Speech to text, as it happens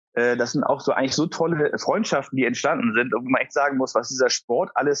Das sind auch so eigentlich so tolle Freundschaften, die entstanden sind, und wo man echt sagen muss, was dieser Sport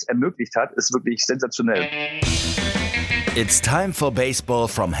alles ermöglicht hat, ist wirklich sensationell. It's time for baseball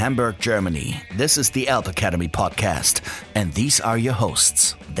from Hamburg, Germany. This is the Elb Academy podcast, and these are your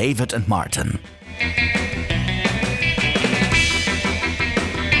hosts, David and Martin.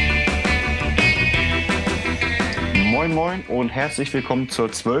 Moin Moin und herzlich willkommen zur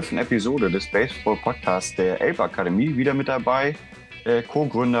 12. Episode des Baseball-Podcasts der Elb Akademie. Wieder mit dabei,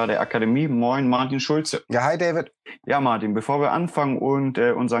 Co-Gründer der Akademie. Moin, Martin Schulze. Ja, hi David. Ja, Martin, bevor wir anfangen und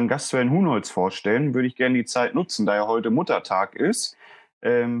unseren Gast Sven Huhnholz vorstellen, würde ich gerne die Zeit nutzen, da ja heute Muttertag ist.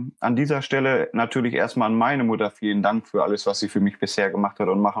 An dieser Stelle natürlich erstmal an meine Mutter vielen Dank für alles, was sie für mich bisher gemacht hat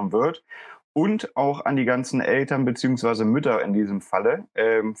und machen wird. Und auch an die ganzen Eltern bzw. Mütter in diesem Falle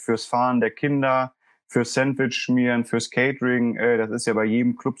fürs Fahren der Kinder, fürs Sandwich-Schmieren, fürs Catering. Das ist ja bei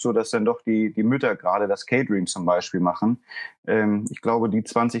jedem Club so, dass dann doch die Mütter gerade das Catering zum Beispiel machen. Ich glaube, die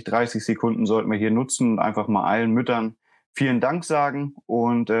 20, 30 Sekunden sollten wir hier nutzen und einfach mal allen Müttern vielen Dank sagen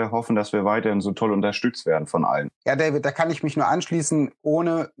und hoffen, dass wir weiterhin so toll unterstützt werden von allen. Ja, David, da kann ich mich nur anschließen.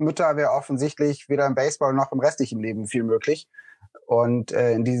 Ohne Mütter wäre offensichtlich weder im Baseball noch im restlichen Leben viel möglich. Und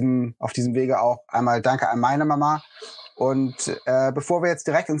auf diesem Wege auch einmal Danke an meine Mama. Und bevor wir jetzt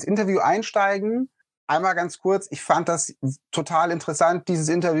direkt ins Interview einsteigen, einmal ganz kurz, ich fand das total interessant, dieses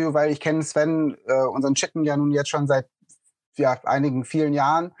Interview, weil ich kenne Sven, unseren Chicken, ja nun jetzt schon seit vielen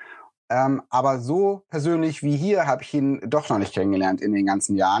Jahren. Aber so persönlich wie hier habe ich ihn doch noch nicht kennengelernt in den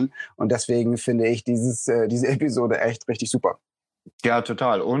ganzen Jahren. Und deswegen finde ich diese Episode echt richtig super. Ja,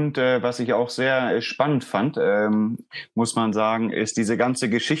 total. Und was ich auch sehr spannend fand, muss man sagen, ist diese ganze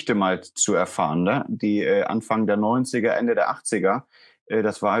Geschichte mal zu erfahren, ne? Die Anfang der 90er, Ende der 80er.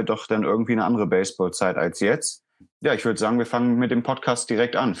 Das war halt doch dann irgendwie eine andere Baseballzeit als jetzt. Ja, ich würde sagen, wir fangen mit dem Podcast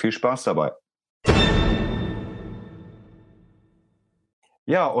direkt an. Viel Spaß dabei.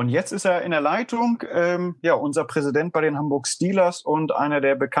 Ja, und jetzt ist er in der Leitung, unser Präsident bei den Hamburg Steelers und einer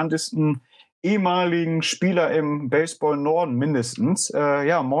der bekanntesten ehemaligen Spieler im Baseball Norden mindestens.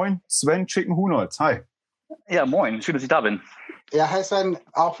 Moin, Sven Chicken Huhnholz. Hi. Ja, moin, schön, dass ich da bin. Ja, hi Sven,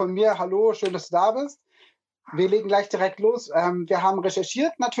 auch von mir. Hallo, schön, dass du da bist. Wir legen gleich direkt los. Wir haben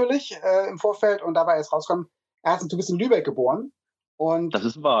recherchiert natürlich im Vorfeld und dabei ist rausgekommen, erstens, du bist in Lübeck geboren. Und das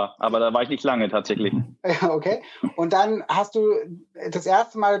ist wahr, aber da war ich nicht lange tatsächlich. Ja, okay. Und dann hast du das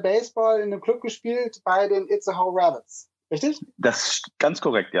erste Mal Baseball in einem Club gespielt bei den Itzehoe Rabbits, richtig? Das ist ganz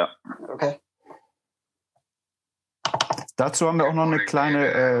korrekt, ja. Okay. Dazu haben wir auch noch eine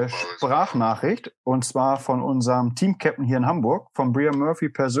kleine Sprachnachricht, und zwar von unserem Team-Captain hier in Hamburg, von Brian Murphy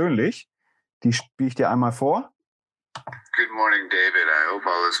persönlich. Die spiele ich dir einmal vor. Good morning, David. I hope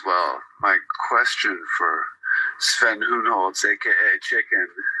all is well. My question for Sven Huhnholz, a.k.a. Chicken.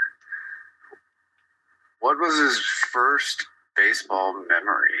 What was his first baseball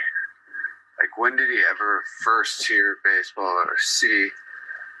memory? Like, when did he ever first hear baseball or see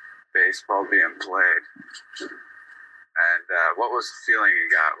baseball being played? And what was the feeling he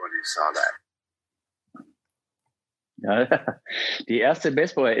got when he saw that? Ja, die erste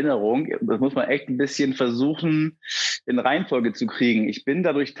Baseball-Erinnerung, das muss man echt ein bisschen versuchen, in Reihenfolge zu kriegen. Ich bin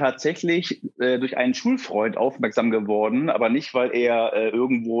dadurch tatsächlich durch einen Schulfreund aufmerksam geworden, aber nicht, weil er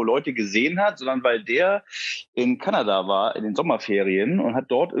irgendwo Leute gesehen hat, sondern weil der in Kanada war, in den Sommerferien, und hat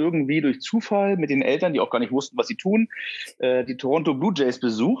dort irgendwie durch Zufall mit den Eltern, die auch gar nicht wussten, was sie tun, die Toronto Blue Jays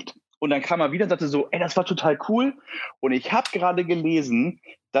besucht. Und dann kam er wieder und sagte so, das war total cool. Und ich habe gerade gelesen,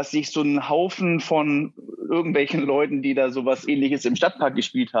 dass sich so ein Haufen von irgendwelchen Leuten, die da sowas Ähnliches im Stadtpark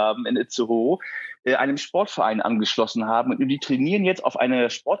gespielt haben in Itzehoe, einem Sportverein angeschlossen haben. Und die trainieren jetzt auf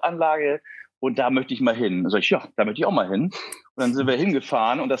einer Sportanlage, und da möchte ich mal hin. Da sag ich, ja, da möchte ich auch mal hin. Und dann sind wir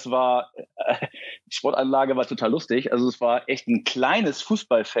hingefahren, und das war, die Sportanlage war total lustig. Also es war echt ein kleines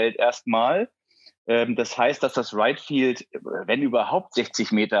Fußballfeld erstmal. Das heißt, dass das Right Field, wenn überhaupt,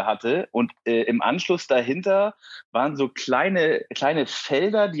 60 Meter hatte, und im Anschluss dahinter waren so kleine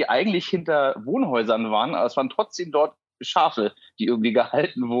Felder, die eigentlich hinter Wohnhäusern waren, aber es waren trotzdem dort Schafe, die irgendwie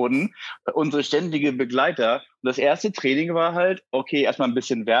gehalten wurden, unsere ständige Begleiter. Und das erste Training war halt, okay, erstmal ein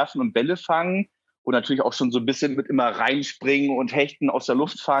bisschen werfen und Bälle fangen und natürlich auch schon so ein bisschen mit immer reinspringen und Hechten aus der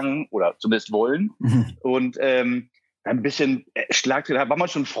Luft fangen, oder zumindest wollen. Und ein bisschen Schlagzeug, da war man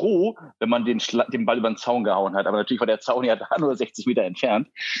schon froh, wenn man den Ball über den Zaun gehauen hat. Aber natürlich war der Zaun ja da nur 60 Meter entfernt.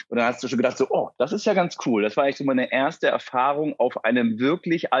 Und dann hast du schon gedacht so, das ist ja ganz cool. Das war eigentlich so meine erste Erfahrung auf einem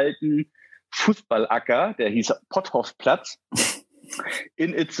wirklich alten Fußballacker, der hieß Potthofplatz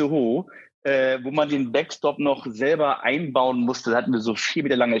in Itzehoe, wo man den Backstop noch selber einbauen musste. Da hatten wir so 4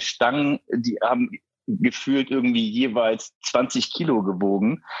 Meter lange Stangen, die haben gefühlt irgendwie jeweils 20 Kilo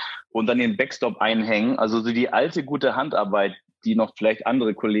gewogen, und dann den Backstop einhängen. Also so die alte gute Handarbeit, die noch vielleicht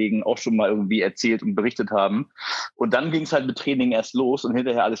andere Kollegen auch schon mal irgendwie erzählt und berichtet haben. Und dann ging es halt mit Training erst los und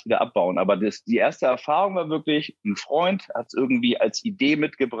hinterher alles wieder abbauen. Aber die erste Erfahrung war wirklich, ein Freund hat es irgendwie als Idee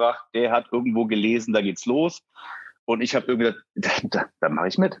mitgebracht, der hat irgendwo gelesen, da geht's los. Und ich habe irgendwie gedacht, da mache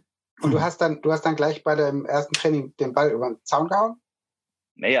ich mit. Und du hast dann gleich bei dem ersten Training den Ball über den Zaun gehauen?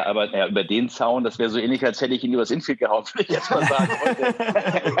 Naja, aber über den Zaun, das wäre so ähnlich, als hätte ich ihn übers Infield gehauen, würde ich jetzt mal sagen.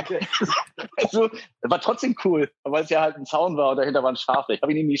 Also, das war trotzdem cool, weil es ja halt ein Zaun war und dahinter waren Schafe. Ich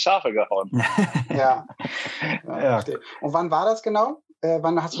habe ihn in die Schafe gehauen. Ja. Und wann war das genau?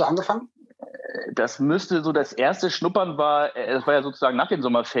 Wann hast du da angefangen? Das müsste so das erste Schnuppern das war ja sozusagen nach den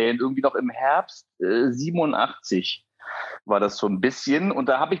Sommerferien, irgendwie noch im Herbst 87 war das so ein bisschen. Und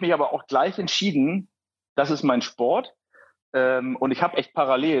da habe ich mich aber auch gleich entschieden, das ist mein Sport. Und ich habe echt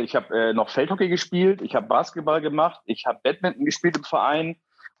parallel, ich habe noch Feldhockey gespielt, ich habe Basketball gemacht, ich habe Badminton gespielt im Verein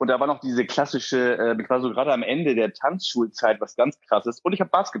und da war noch diese klassische, ich war so gerade am Ende der Tanzschulzeit, was ganz krasses, und ich habe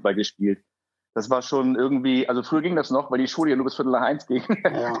Basketball gespielt. Das war schon irgendwie, also früher ging das noch, weil die Schule ja nur bis 1:45 ging.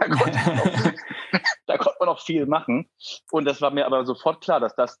 Ja. Da konnte man noch viel machen. Und das war mir aber sofort klar,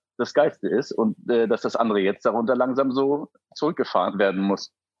 dass das das Geilste ist und dass das andere jetzt darunter langsam so zurückgefahren werden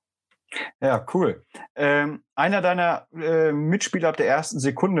muss. Ja, cool. Einer deiner Mitspieler ab der ersten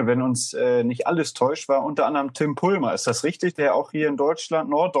Sekunde, wenn uns nicht alles täuscht, war unter anderem Tim Pulmer. Ist das richtig, der auch hier in Deutschland,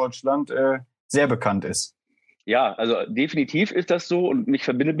 Norddeutschland, sehr bekannt ist? Ja, also definitiv ist das so und mich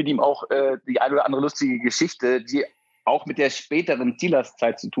verbindet mit ihm auch die eine oder andere lustige Geschichte, die auch mit der späteren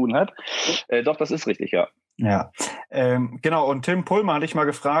Steelers-Zeit zu tun hat. Doch, das ist richtig, ja. Ja, genau. Und Tim Pulmer hatte ich mal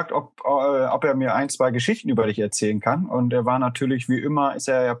gefragt, ob er mir 1, 2 Geschichten über dich erzählen kann. Und er war natürlich, wie immer, ist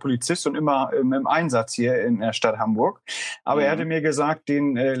er ja Polizist und immer im Einsatz hier in der Stadt Hamburg. Aber er hatte mir gesagt,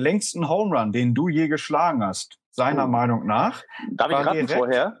 den längsten Home Run, den du je geschlagen hast, seiner Meinung nach. Darf ich raten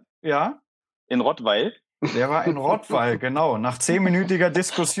vorher? Ja. In Rottweil. Der war in Rottweil, genau. Nach 10-minütiger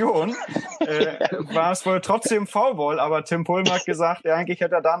Diskussion war es wohl trotzdem Foulball, aber Tim Pulmer hat gesagt, eigentlich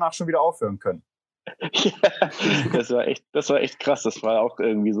hätte er danach schon wieder aufhören können. Ja, das war echt krass. Das war auch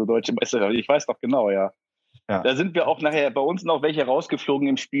irgendwie so deutsche Meisterschaft. Ich weiß noch genau, ja. Da sind wir auch nachher, bei uns noch welche rausgeflogen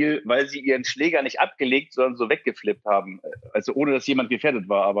im Spiel, weil sie ihren Schläger nicht abgelegt, sondern so weggeflippt haben. Also ohne, dass jemand gefährdet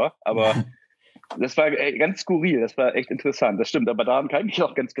war, aber das war ganz skurril. Das war echt interessant. Das stimmt, aber daran kann ich mich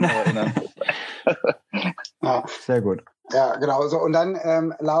auch ganz genau erinnern. Ja. Sehr gut. Ja, genau. So, und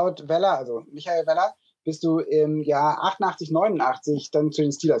dann laut Weller, also Michael Weller, bist du im Jahr 88, 89 dann zu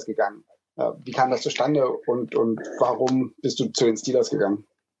den Steelers gegangen. Wie kam das zustande und warum bist du zu den Steelers gegangen?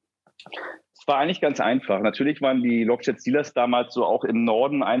 Es war eigentlich ganz einfach. Natürlich waren die Lockstedt Steelers damals so auch im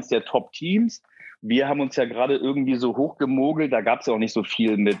Norden eins der Top-Teams. Wir haben uns ja gerade irgendwie so hochgemogelt. Da gab es ja auch nicht so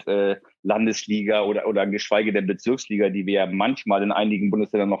viel mit Landesliga oder geschweige denn Bezirksliga, die wir ja manchmal in einigen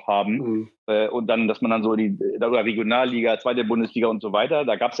Bundesländern noch haben. Und dann, dass man dann so oder Regionalliga, zweite Bundesliga und so weiter.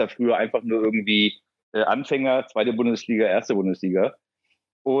 Da gab es ja früher einfach nur irgendwie Anfänger, zweite Bundesliga, erste Bundesliga.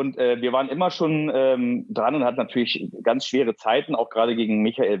 Und wir waren immer schon dran und hatten natürlich ganz schwere Zeiten, auch gerade gegen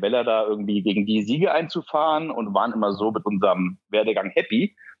Michael Weller da irgendwie gegen die Siege einzufahren und waren immer so mit unserem Werdegang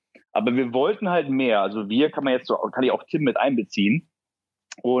happy. Aber wir wollten halt mehr. Also kann ich auch Tim mit einbeziehen.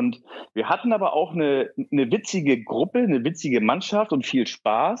 Und wir hatten aber auch eine witzige Gruppe, eine witzige Mannschaft und viel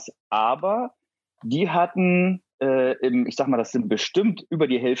Spaß. Aber die hatten, ich sag mal, das sind bestimmt über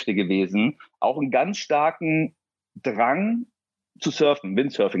die Hälfte gewesen, auch einen ganz starken Drang zu surfen,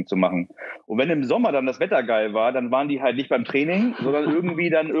 Windsurfing zu machen. Und wenn im Sommer dann das Wetter geil war, dann waren die halt nicht beim Training, sondern irgendwie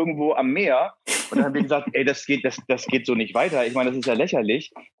dann irgendwo am Meer. Und dann haben wir gesagt, das geht so nicht weiter. Ich meine, das ist ja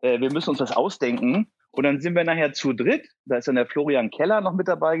lächerlich. Wir müssen uns das ausdenken. Und dann sind wir nachher zu dritt. Da ist dann der Florian Keller noch mit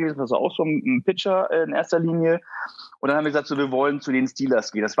dabei gewesen, also auch so ein Pitcher in erster Linie. Und dann haben wir gesagt, so, wir wollen zu den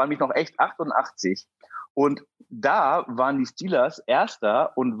Steelers gehen. Das war nämlich noch echt 88. Und da waren die Steelers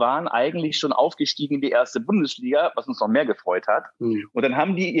Erster und waren eigentlich schon aufgestiegen in die erste Bundesliga, was uns noch mehr gefreut hat. Und dann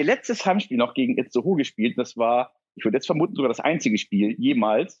haben die ihr letztes Heimspiel noch gegen Itzehoe gespielt. Das war, ich würde jetzt vermuten, sogar das einzige Spiel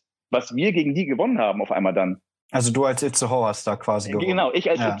jemals, was wir gegen die gewonnen haben auf einmal dann. Also du als Itzehoe hast da quasi gewonnen. Genau, ich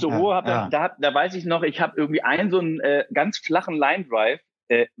als Itzehoe habe, da weiß ich noch, ich habe irgendwie so einen ganz flachen Line Drive,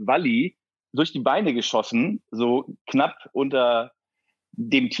 Volley, durch die Beine geschossen, so knapp unter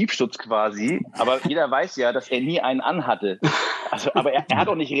dem Tiefschutz quasi, aber jeder weiß ja, dass er nie einen anhatte. Also, aber er hat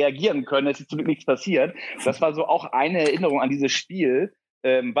auch nicht reagieren können, es ist zum Glück nichts passiert. Das war so auch eine Erinnerung an dieses Spiel,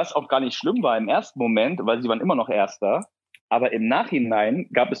 was auch gar nicht schlimm war im ersten Moment, weil sie waren immer noch Erster. Aber im Nachhinein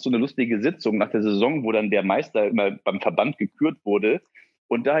gab es so eine lustige Sitzung nach der Saison, wo dann der Meister immer beim Verband gekürt wurde.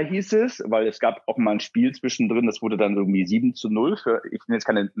 Und da hieß es, weil es gab auch mal ein Spiel zwischendrin, das wurde dann irgendwie 7-0 für, ich nenne jetzt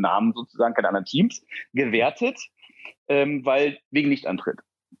keine Namen sozusagen, keine anderen Teams, gewertet, weil wegen Nichtantritt.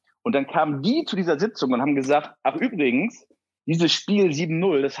 Und dann kamen die zu dieser Sitzung und haben gesagt, ach übrigens, dieses Spiel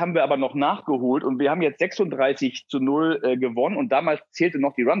 7-0, das haben wir aber noch nachgeholt und wir haben jetzt 36-0 gewonnen und damals zählte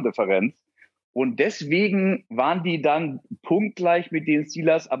noch die Run-Differenz. Und deswegen waren die dann punktgleich mit den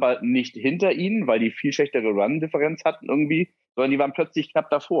Steelers, aber nicht hinter ihnen, weil die viel schlechtere Run-Differenz hatten irgendwie, sondern die waren plötzlich knapp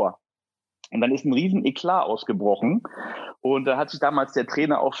davor. Und dann ist ein riesen Eklat ausgebrochen. Und da hat sich damals der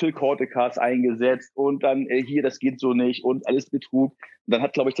Trainer auch Phil Cortecas eingesetzt und dann hier, das geht so nicht und alles Betrug. Und dann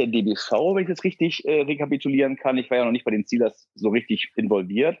hat, glaube ich, der DBV, wenn ich das richtig rekapitulieren kann, ich war ja noch nicht bei den Steelers so richtig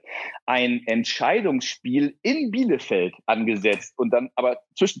involviert, ein Entscheidungsspiel in Bielefeld angesetzt und dann aber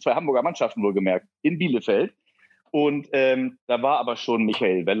zwischen zwei Hamburger Mannschaften wohlgemerkt, in Bielefeld. Und da war aber schon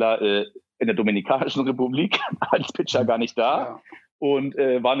Michael Weller in der Dominikanischen Republik als Pitcher gar nicht da. Ja. Und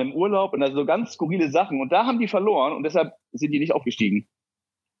waren im Urlaub und also so ganz skurrile Sachen. Und da haben die verloren und deshalb sind die nicht aufgestiegen.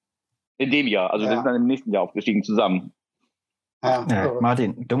 In dem Jahr. Also wir sind dann im nächsten Jahr aufgestiegen zusammen. Ja,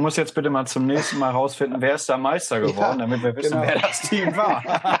 Martin, du musst jetzt bitte mal zum nächsten Mal rausfinden, wer ist da Meister geworden, damit wir wissen, wer das Team war.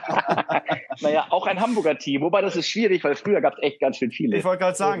 Naja, auch ein Hamburger Team. Wobei das ist schwierig, weil früher gab es echt ganz schön viele. Ich wollte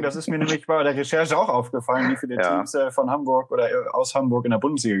gerade sagen, das ist mir nämlich bei der Recherche auch aufgefallen, wie viele Teams von Hamburg oder aus Hamburg in der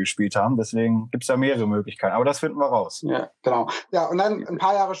Bundesliga gespielt haben. Deswegen gibt es da mehrere Möglichkeiten. Aber das finden wir raus. Ja, genau. Ja, und dann ein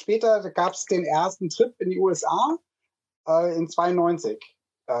paar Jahre später gab es den ersten Trip in die USA in 92.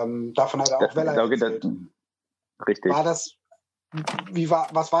 Davon hat auch Weller erzählt. Richtig. Was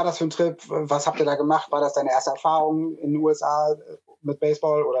war das für ein Trip? Was habt ihr da gemacht? War das deine erste Erfahrung in den USA mit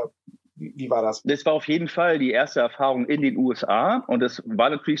Baseball oder wie war das? Das war auf jeden Fall die erste Erfahrung in den USA und das war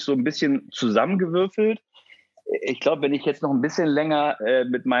natürlich so ein bisschen zusammengewürfelt. Ich glaube, wenn ich jetzt noch ein bisschen länger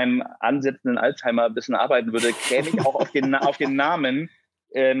mit meinem ansetzenden Alzheimer ein bisschen arbeiten würde, käme ich auch auf den Namen.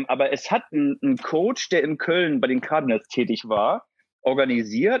 Aber es hat ein Coach, der in Köln bei den Cardinals tätig war,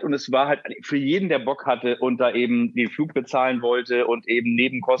 organisiert und es war halt für jeden, der Bock hatte und da eben den Flug bezahlen wollte und eben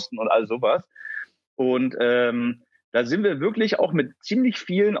Nebenkosten und all sowas. Und da sind wir wirklich auch mit ziemlich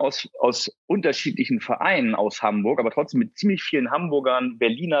vielen aus unterschiedlichen Vereinen aus Hamburg, aber trotzdem mit ziemlich vielen Hamburgern,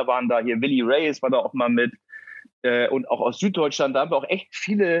 Berliner waren da, hier Willi Reyes war da auch mal mit und auch aus Süddeutschland, da haben wir auch echt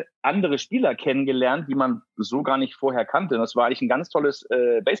viele andere Spieler kennengelernt, die man so gar nicht vorher kannte. Und das war eigentlich ein ganz tolles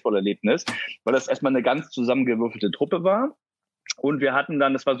Baseball-Erlebnis, weil das erstmal eine ganz zusammengewürfelte Truppe war. Und wir hatten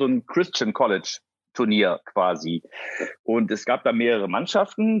dann, das war so ein Christian College Turnier quasi. Und es gab da mehrere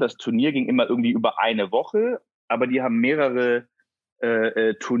Mannschaften. Das Turnier ging immer irgendwie über eine Woche, aber die haben mehrere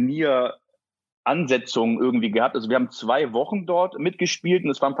Turnieransetzungen irgendwie gehabt. Also wir haben 2 Wochen dort mitgespielt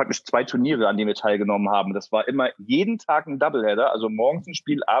und es waren praktisch 2 Turniere, an denen wir teilgenommen haben. Das war immer jeden Tag ein Doubleheader, also morgens ein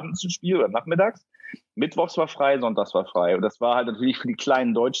Spiel, abends ein Spiel oder nachmittags. Mittwochs war frei, sonntags war frei. Und das war halt natürlich für die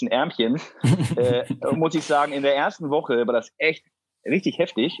kleinen deutschen Ärmchen, muss ich sagen, in der ersten Woche war das echt richtig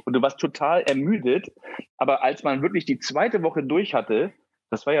heftig und du warst total ermüdet. Aber als man wirklich die zweite Woche durch hatte,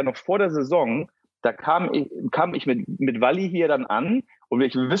 das war ja noch vor der Saison, da kam ich mit Walli hier dann an und wir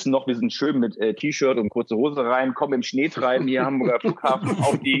wissen noch, wir sind schön mit T-Shirt und kurze Hose rein, kommen im Schnee treiben hier Hamburger Flughafen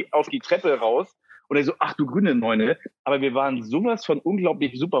auf die Treppe raus. Und er so, ach du grüne Neune. Aber wir waren sowas von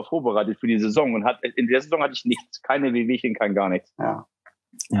unglaublich super vorbereitet für die Saison. Und in der Saison hatte ich nichts. Keine Wehwehchen, kein gar nichts. Ja.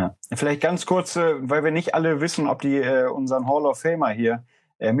 Vielleicht ganz kurz, weil wir nicht alle wissen, ob die unseren Hall of Famer hier,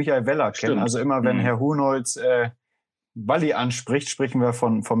 Michael Weller, kennen. Also immer, wenn Herr Hunold Walli anspricht, sprechen wir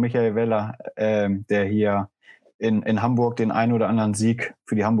von Michael Weller, der hier in Hamburg den einen oder anderen Sieg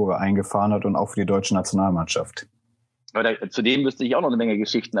für die Hamburger eingefahren hat und auch für die deutsche Nationalmannschaft. Zudem wüsste ich auch noch eine Menge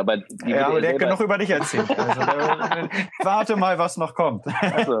Geschichten, aber der hat genug über dich erzählt. Also, warte mal, was noch kommt.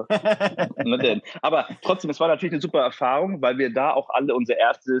 Also, aber trotzdem, es war natürlich eine super Erfahrung, weil wir da auch alle unser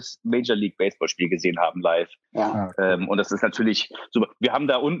erstes Major League Baseball Spiel gesehen haben live. Ja. Und das ist natürlich super. Wir haben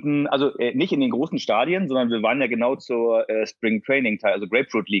da unten, also nicht in den großen Stadien, sondern wir waren ja genau zur Spring Training Teil, also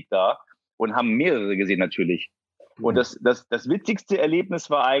Grapefruit League da und haben mehrere gesehen natürlich. Und das witzigste Erlebnis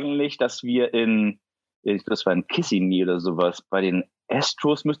war eigentlich, dass wir das war in Kissimmee oder sowas, bei den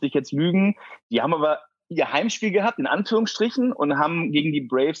Astros müsste ich jetzt lügen. Die haben aber ihr Heimspiel gehabt, in Anführungsstrichen, und haben gegen die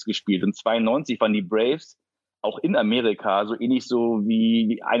Braves gespielt. Und 92 waren die Braves auch in Amerika, so ähnlich so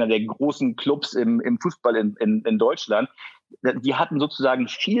wie einer der großen Clubs im Fußball in Deutschland. Die hatten sozusagen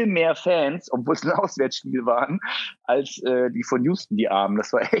viel mehr Fans, obwohl es ein Auswärtsspiel waren, als die von Houston, die Armen.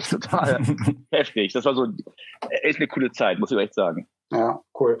 Das war echt total heftig. Das war so echt eine coole Zeit, muss ich echt sagen. Ja,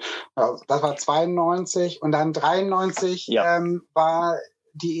 cool. Also das war 92 und dann 93 war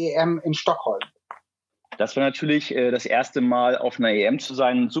die EM in Stockholm. Das war natürlich das erste Mal auf einer EM zu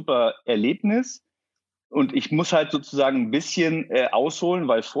sein, ein super Erlebnis. Und ich muss halt sozusagen ein bisschen ausholen,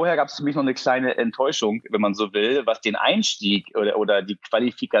 weil vorher gab es für mich noch eine kleine Enttäuschung, wenn man so will, was den Einstieg oder die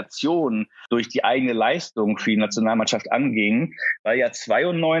Qualifikation durch die eigene Leistung für die Nationalmannschaft anging, weil ja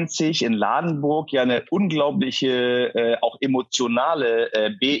 92 in Ladenburg ja eine unglaubliche, auch emotionale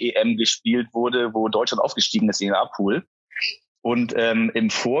BEM gespielt wurde, wo Deutschland aufgestiegen ist in den A-Pool. Und im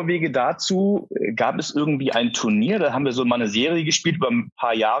Vorwege dazu gab es irgendwie ein Turnier, da haben wir so mal eine Serie gespielt, über ein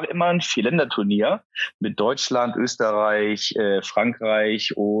paar Jahre immer ein 4-Länder-Turnier mit Deutschland, Österreich,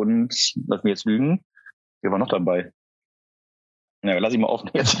 Frankreich und, lass mich jetzt lügen, wer war noch dabei? Ja, lass ich mal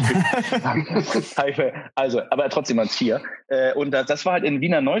offen jetzt. Also, aber trotzdem waren es 4. Und das war halt in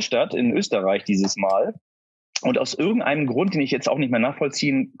Wiener Neustadt in Österreich dieses Mal. Und aus irgendeinem Grund, den ich jetzt auch nicht mehr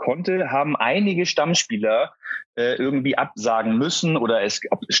nachvollziehen konnte, haben einige Stammspieler irgendwie absagen müssen oder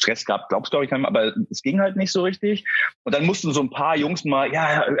ob es Stress gab, glaubst du, glaube ich, aber es ging halt nicht so richtig. Und dann mussten so ein paar Jungs mal,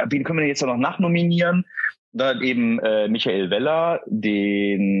 ja, wen können wir denn jetzt noch nachnominieren? Dann eben Michael Weller,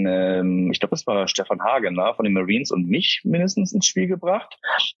 ich glaube, das war Stefan Hagener von den Marines und mich mindestens ins Spiel gebracht.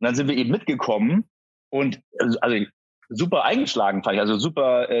 Und dann sind wir eben mitgekommen und also super eingeschlagen, fand ich. Also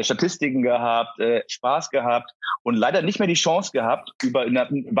super Statistiken gehabt, Spaß gehabt und leider nicht mehr die Chance gehabt, über eine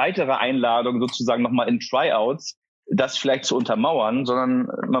weitere Einladung sozusagen nochmal in Tryouts das vielleicht zu untermauern, sondern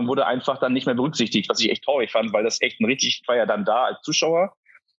man wurde einfach dann nicht mehr berücksichtigt, was ich echt traurig fand, weil das echt ich war ja dann da als Zuschauer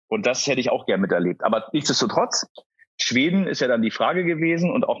und das hätte ich auch gern miterlebt. Aber nichtsdestotrotz, Schweden ist ja dann die Frage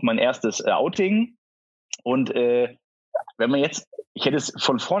gewesen und auch mein erstes Outing und wenn man jetzt, ich hätte es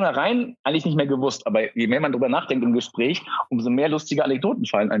von vornherein eigentlich nicht mehr gewusst, aber je mehr man drüber nachdenkt im Gespräch, umso mehr lustige Anekdoten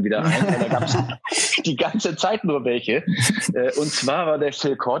fallen einem wieder ein. Weil da gab es die ganze Zeit nur welche. Und zwar war der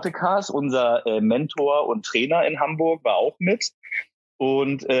Phil Kortekas, unser Mentor und Trainer in Hamburg, war auch mit.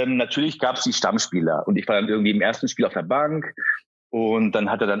 Und natürlich gab es die Stammspieler. Und ich war dann irgendwie im ersten Spiel auf der Bank. Und dann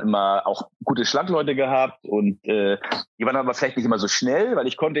hat er dann immer auch gute Schlagleute gehabt und die waren aber vielleicht nicht immer so schnell, weil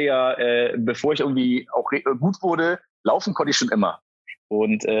ich konnte ja, bevor ich irgendwie auch gut wurde, laufen konnte ich schon immer.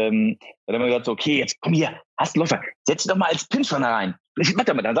 Und dann haben wir gesagt, so, okay, jetzt komm hier, hast einen Läufer, setz dich doch mal als Pinch-Runner rein.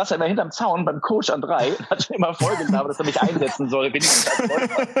 Warte mal, dann saß er immer hinterm Zaun beim Coach an 3, hat schon immer vorgenommen, dass er mich einsetzen soll, wenigstens als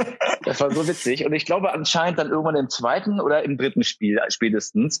Läufer. Das war so witzig. Und ich glaube anscheinend dann irgendwann im zweiten oder im dritten Spiel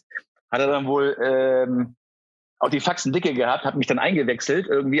spätestens hat er dann wohl auch die Faxen dicke gehabt, hat mich dann eingewechselt,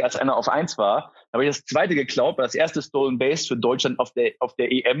 irgendwie als einer auf 1 war. Da habe ich das zweite geklaut, das erste Stolen Base für Deutschland auf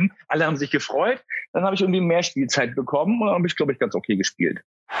der EM. Alle haben sich gefreut. Dann habe ich irgendwie mehr Spielzeit bekommen und dann habe ich, glaube ich, ganz okay gespielt.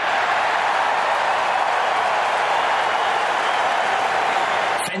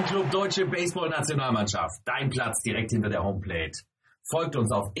 Fanclub Deutsche Baseball-Nationalmannschaft. Dein Platz direkt hinter der Homeplate. Folgt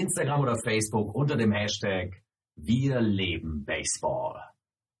uns auf Instagram oder Facebook unter dem Hashtag Wir leben Baseball.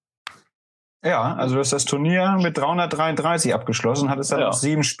 Ja, also du hast das Turnier mit 333 abgeschlossen, hattest dann noch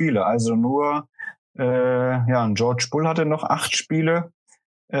 7 Spiele. Also nur, ein George Bull hatte noch 8 Spiele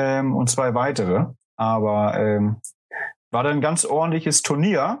und 2 weitere. Aber war dann ein ganz ordentliches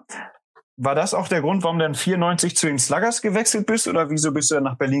Turnier. War das auch der Grund, warum du dann 94 zu den Sluggers gewechselt bist oder wieso bist du dann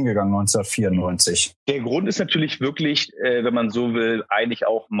nach Berlin gegangen 1994? Der Grund ist natürlich wirklich, wenn man so will, eigentlich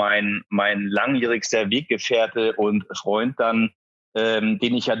auch mein langjährigster Weggefährte und Freund dann,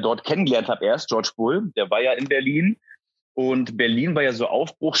 den ich ja dort kennengelernt habe erst, George Bull, der war ja in Berlin und Berlin war ja so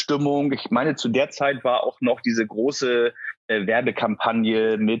Aufbruchstimmung. Ich meine, zu der Zeit war auch noch diese große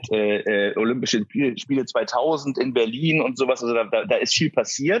Werbekampagne mit Olympische Spiele 2000 in Berlin und sowas. Also da ist viel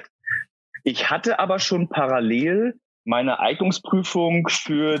passiert. Ich hatte aber schon parallel meine Eignungsprüfung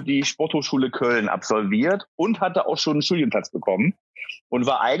für die Sporthochschule Köln absolviert und hatte auch schon einen Studienplatz bekommen. Und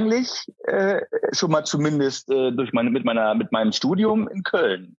war eigentlich schon mal zumindest mit meinem Studium in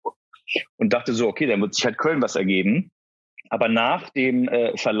Köln. Und dachte so, okay, dann wird sich halt Köln was ergeben. Aber nach dem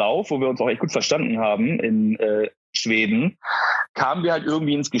Verlauf, wo wir uns auch echt gut verstanden haben in Schweden, kamen wir halt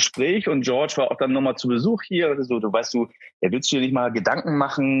irgendwie ins Gespräch und George war auch dann nochmal zu Besuch hier. So, willst du dir nicht mal Gedanken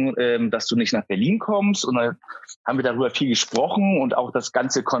machen, dass du nicht nach Berlin kommst? Und dann haben wir darüber viel gesprochen und auch das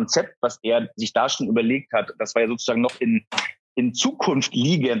ganze Konzept, was er sich da schon überlegt hat, das war ja sozusagen noch in Zukunft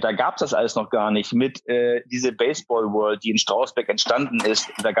liegend, da gab es das alles noch gar nicht, mit diese Baseball World, die in Strausberg entstanden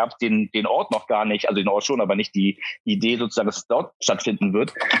ist, da gab es den Ort noch gar nicht, also den Ort schon, aber nicht die Idee sozusagen, dass es dort stattfinden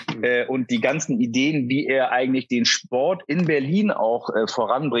wird. Und die ganzen Ideen, wie er eigentlich den Sport in Berlin auch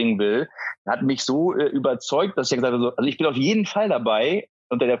voranbringen will, hat mich so überzeugt, dass ich gesagt habe, also ich bin auf jeden Fall dabei,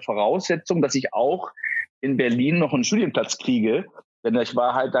 unter der Voraussetzung, dass ich auch in Berlin noch einen Studienplatz kriege, denn ich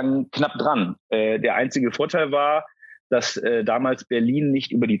war halt dann knapp dran. Der einzige Vorteil war, dass damals Berlin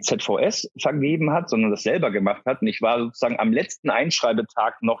nicht über die ZVS vergeben hat, sondern das selber gemacht hat. Und ich war sozusagen am letzten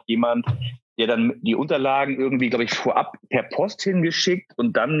Einschreibetag noch jemand, der dann die Unterlagen irgendwie, glaube ich, vorab per Post hingeschickt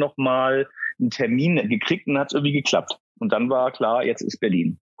und dann nochmal einen Termin gekriegt und hat es irgendwie geklappt. Und dann war klar, jetzt ist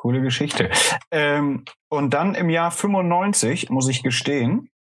Berlin. Coole Geschichte. Und dann im Jahr 95, muss ich gestehen,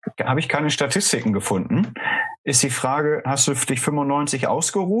 habe ich keine Statistiken gefunden. Ist die Frage, hast du dich 95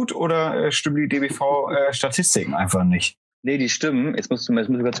 ausgeruht oder stimmen die DBV-Statistiken einfach nicht? Nee, die stimmen. Jetzt muss ich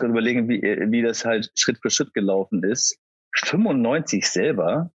ganz kurz überlegen, wie das halt Schritt für Schritt gelaufen ist. 95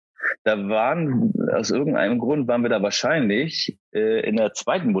 selber, aus irgendeinem Grund waren wir da wahrscheinlich in der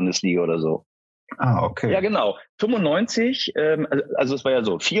 2. Bundesliga oder so. Ah, okay. Ja, genau. 95, also es war ja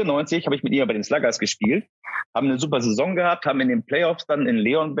so, 94 habe ich mit ihr bei den Sluggers gespielt, haben eine super Saison gehabt, haben in den Playoffs dann in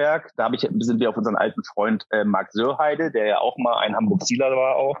Leonberg, sind wir auf unseren alten Freund Marc Sörheide, der ja auch mal ein Hamburg-Zieler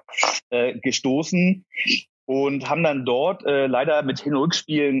war auch, gestoßen und haben dann dort leider mit Hin- und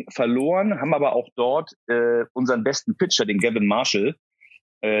Rückspielen verloren, haben aber auch dort unseren besten Pitcher, den Gavin Marshall,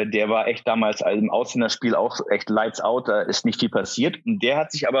 der war echt damals im Ausländerspiel auch echt lights out, da ist nicht viel passiert und der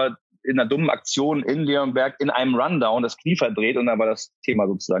hat sich aber in einer dummen Aktion in Leonberg in einem Rundown das Knie verdreht und dann war das Thema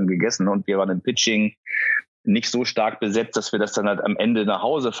sozusagen gegessen und wir waren im Pitching nicht so stark besetzt, dass wir das dann halt am Ende nach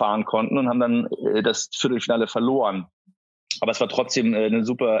Hause fahren konnten und haben dann das Viertelfinale verloren. Aber es war trotzdem eine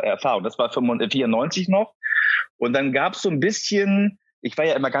super Erfahrung. Das war 94 noch und dann gab es so ein bisschen, ich war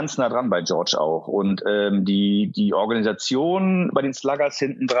ja immer ganz nah dran bei George auch und die Organisation bei den Sluggers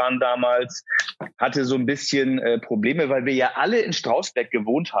hinten dran damals hatte so ein bisschen Probleme, weil wir ja alle in Strausberg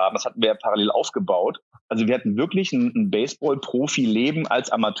gewohnt haben. Das hatten wir ja parallel aufgebaut. Also wir hatten wirklich ein Baseball-Profi-Leben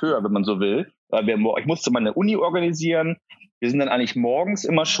als Amateur, wenn man so will. Ich musste meine Uni organisieren. Wir sind dann eigentlich morgens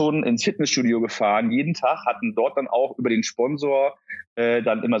immer schon ins Fitnessstudio gefahren, jeden Tag, hatten dort dann auch über den Sponsor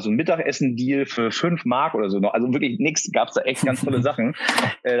dann immer so ein Mittagessen-Deal für 5 Mark oder so noch. Also wirklich nichts, gab's da echt ganz tolle Sachen.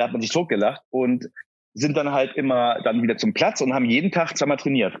 Da hat man sich totgelacht und sind dann halt immer dann wieder zum Platz und haben jeden Tag 2-mal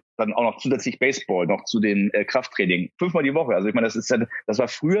trainiert. Dann auch noch zusätzlich Baseball, noch zu den Krafttraining. 5-mal die Woche. Also ich meine, das war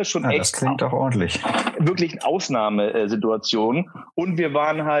früher schon echt. Das klingt doch ordentlich. Wirklich eine Ausnahmesituation. Und wir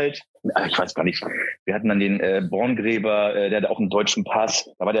waren halt, ich weiß gar nicht, wir hatten dann den Borngräber, der hatte auch einen deutschen Pass.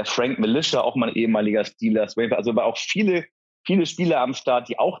 Da war der Frank Militia, auch mal ein ehemaliger Steelers. Also war auch viele Spieler am Start,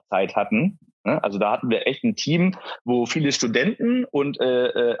 die auch Zeit hatten. Also da hatten wir echt ein Team, wo viele Studenten und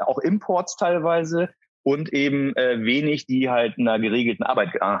auch Imports teilweise und eben wenig, die halt einer geregelten Arbeit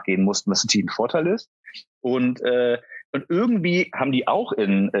nachgehen mussten, was natürlich ein Vorteil ist. Und irgendwie haben die auch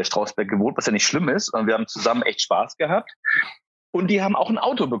in Strausberg gewohnt, was ja nicht schlimm ist. Und wir haben zusammen echt Spaß gehabt. Und die haben auch ein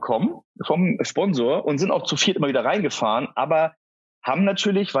Auto bekommen vom Sponsor und sind auch zu viert immer wieder reingefahren, aber haben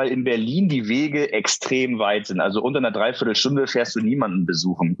natürlich, weil in Berlin die Wege extrem weit sind. Also unter einer Dreiviertelstunde fährst du niemanden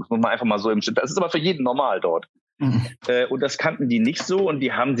besuchen. Das muss man einfach mal so im Schnitt. Das ist aber für jeden normal dort. Mhm. Und das kannten die nicht so und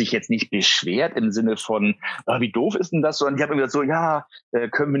die haben sich jetzt nicht beschwert im Sinne von, wie doof ist denn das? Sondern die haben gesagt so, ja,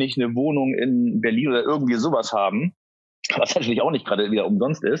 können wir nicht eine Wohnung in Berlin oder irgendwie sowas haben? Was natürlich auch nicht gerade wieder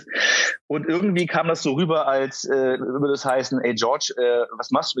umsonst ist. Und irgendwie kam das so rüber, als würde es heißen, ey George,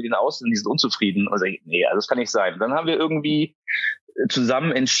 was machst du mit denen aus? Die sind unzufrieden. Und ich, nee, das kann nicht sein. Dann haben wir irgendwie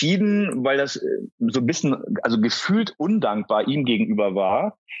zusammen entschieden, weil das so ein bisschen, also gefühlt undankbar ihm gegenüber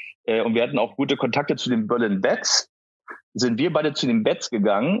war. Und wir hatten auch gute Kontakte zu den Berlin Bats. Sind wir beide zu den Bats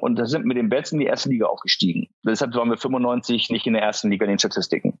gegangen und da sind mit den Bats in die erste Liga aufgestiegen. Deshalb waren wir 95 nicht in der ersten Liga in den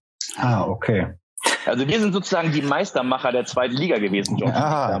Statistiken. Ah, okay. Also wir sind sozusagen die Meistermacher der 2. Liga gewesen, John,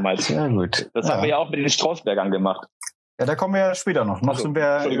 damals. Sehr gut. Das haben wir ja auch mit den Strausbergern gemacht. Ja, da kommen wir ja später noch. Noch sind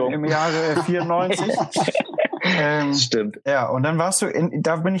wir im Jahre 94. Stimmt. Ja, und dann warst du,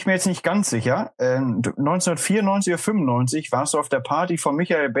 da bin ich mir jetzt nicht ganz sicher, 1994 oder 95 warst du auf der Party von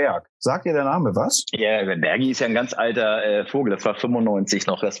Michael Berg. Sagt dir der Name was? Ja, Bergi ist ja ein ganz alter Vogel, das war 95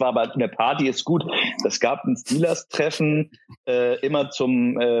 noch. Das war aber, eine Party ist gut. Es gab ein Steelers-Treffen immer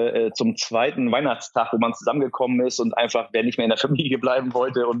zum 2. Weihnachtstag, wo man zusammengekommen ist und einfach, wer nicht mehr in der Familie bleiben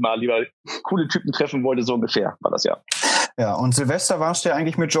wollte und mal lieber coole Typen treffen wollte, so ungefähr war das ja. Ja, und Silvester warst du ja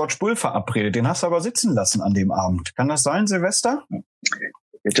eigentlich mit George Bull verabredet. Den hast du aber sitzen lassen an dem Abend. Kann das sein, Silvester?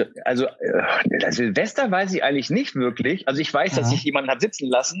 Also Silvester weiß ich eigentlich nicht wirklich. Also ich weiß, dass sich jemanden hat sitzen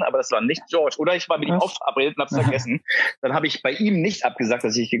lassen, aber das war nicht George. Oder ich war mit ihm auch verabredet und hab's vergessen. Dann habe ich bei ihm nicht abgesagt,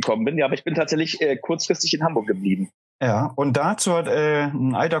 dass ich gekommen bin. Ja, aber ich bin tatsächlich kurzfristig in Hamburg geblieben. Ja, und dazu hat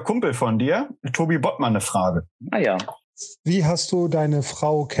ein alter Kumpel von dir, Tobi Bottmann, eine Frage. Ah ja. Wie hast du deine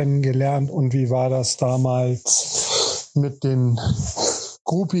Frau kennengelernt und wie war das damals mit den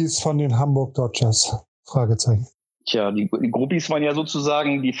Groupies von den Hamburg Dodgers? Fragezeichen. Tja, die Groupies waren ja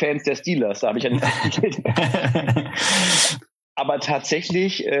sozusagen die Fans der Steelers, da habe ich ja nicht gespielt. Aber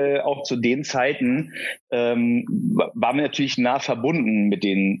tatsächlich, auch zu den Zeiten, waren wir natürlich nah verbunden mit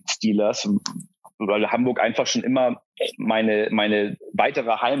den Steelers, weil Hamburg einfach schon immer meine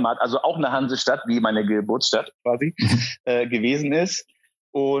weitere Heimat, also auch eine Hansestadt, wie meine Geburtsstadt quasi, gewesen ist.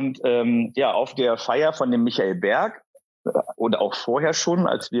 Und auf der Feier von dem Michael Berg oder auch vorher schon,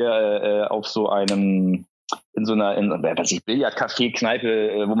 als wir auf so einem Billardcafé,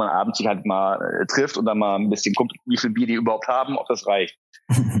 Kneipe, wo man abends sich halt mal trifft und dann mal ein bisschen guckt, wie viel Bier die überhaupt haben, ob das reicht.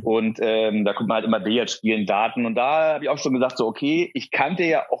 Und da guckt man halt immer Billard spielen, Daten. Und da habe ich auch schon gesagt, so okay, ich kannte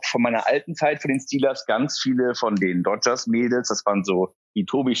ja auch von meiner alten Zeit von den Steelers ganz viele von den Dodgers-Mädels. Das waren so, wie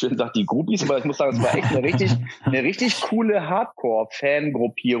Tobi schön sagt, die Groupies. Aber ich muss sagen, es war echt eine richtig coole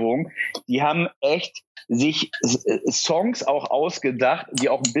Hardcore-Fan-Gruppierung. Die haben echt sich Songs auch ausgedacht, die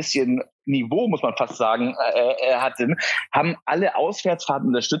auch ein bisschen Niveau, muss man fast sagen, hatten, haben alle Auswärtsfahrten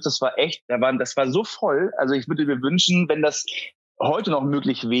unterstützt. Das war echt, das war so voll. Also ich würde mir wünschen, wenn das heute noch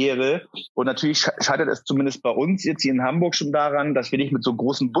möglich wäre. Und natürlich scheitert es zumindest bei uns jetzt hier in Hamburg schon daran, dass wir nicht mit so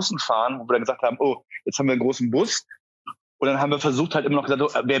großen Bussen fahren, wo wir dann gesagt haben, oh, jetzt haben wir einen großen Bus. Und dann haben wir versucht halt immer noch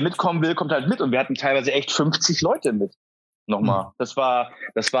gesagt, wer mitkommen will, kommt halt mit. Und wir hatten teilweise echt 50 Leute mit. Nochmal. Das war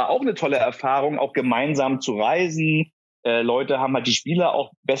auch eine tolle Erfahrung, auch gemeinsam zu reisen. Leute haben halt die Spieler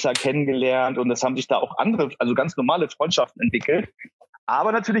auch besser kennengelernt und es haben sich da auch andere, also ganz normale Freundschaften entwickelt.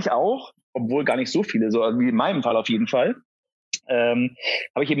 Aber natürlich auch, obwohl gar nicht so viele, so wie in meinem Fall auf jeden Fall, habe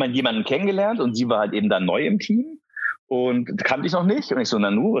ich jemanden kennengelernt und sie war halt eben dann neu im Team und kannte ich noch nicht. Und ich so,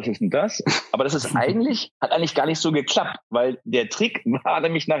 Nanu, was ist denn das? Aber das ist hat eigentlich gar nicht so geklappt, weil der Trick war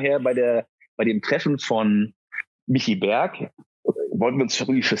nämlich nachher bei dem Treffen von Michi Berg, wollten wir uns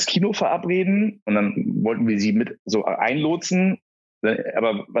irgendwie fürs Kino verabreden und dann wollten wir sie mit so einlotsen.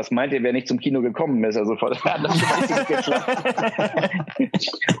 Aber was meint ihr, wer nicht zum Kino gekommen ist? Also das hat nicht geklappt.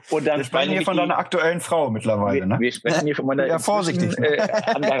 Und dann wir sprechen hier von deiner aktuellen Frau mittlerweile, ne? Wir sprechen hier von meiner vorsichtig,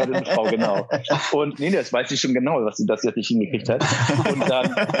 angeheirateten Frau, genau. Und nee, das weiß ich schon genau, dass sie das jetzt nicht hingekriegt hat. Und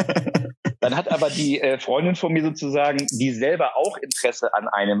dann hat aber die Freundin von mir sozusagen, die selber auch Interesse an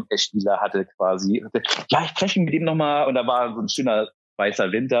einem Spieler hatte quasi. Ja, ich treffe mich mit ihm nochmal. Und da war so ein schöner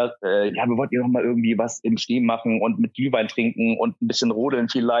weißer Winter. Wir wollten ja noch mal irgendwie was im Stehen machen und mit Glühwein trinken und ein bisschen rodeln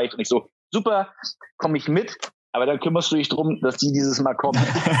vielleicht. Und ich so, super, komme ich mit. Aber dann kümmerst du dich drum, dass die dieses Mal kommen.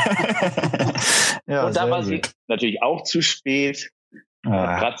 Ja, und da war sie natürlich auch zu spät.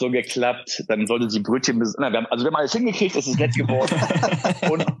 Hat gerade so geklappt. Dann sollte sie Brötchen wir haben alles hingekriegt, es ist nett geworden.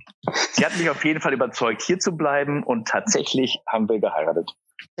 Und sie hat mich auf jeden Fall überzeugt, hier zu bleiben. Und tatsächlich haben wir geheiratet.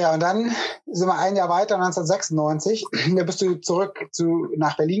 Ja, und dann sind wir ein Jahr weiter, 1996. Da bist du zurück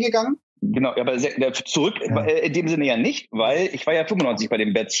nach Berlin gegangen. Genau, aber zurück in dem Sinne ja nicht, weil ich war ja 95 bei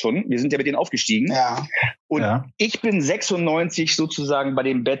den Bets schon. Wir sind ja mit denen aufgestiegen. Ja. Und ich bin 96 sozusagen bei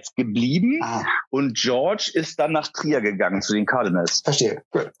den Bets geblieben. Und George ist dann nach Trier gegangen zu den Cardinals. Verstehe.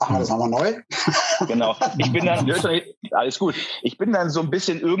 Gut, machen wir das nochmal neu. Genau. Ich bin dann, alles gut. Ich bin dann so ein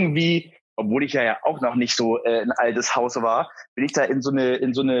bisschen irgendwie, obwohl ich ja auch noch nicht so ein altes Haus war, bin ich da in so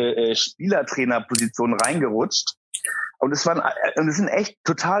eine Spielertrainerposition reingerutscht. Und es sind echt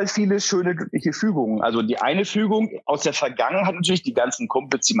total viele schöne, glückliche Fügungen. Also die eine Fügung aus der Vergangenheit natürlich, die ganzen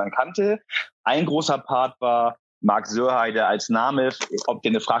Kumpels, die man kannte. Ein großer Part war Marc Sörheide als Name. Ob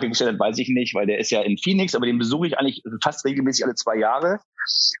der eine Frage gestellt hat, weiß ich nicht, weil der ist ja in Phoenix, aber den besuche ich eigentlich fast regelmäßig alle 2 Jahre.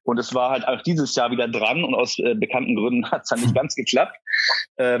 Und es war halt auch dieses Jahr wieder dran und aus bekannten Gründen hat es dann nicht ganz geklappt.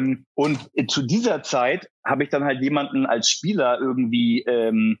 Und zu dieser Zeit habe ich dann halt jemanden als Spieler irgendwie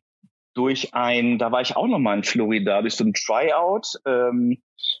da war ich auch nochmal in Florida, durch so ein Tryout.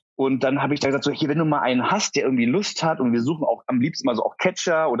 Und dann habe ich da gesagt, so, hier, wenn du mal einen hast, der irgendwie Lust hat, und wir suchen auch am liebsten mal so auch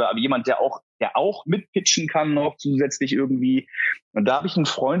Catcher oder jemand, der auch mitpitchen kann noch zusätzlich irgendwie. Und da habe ich einen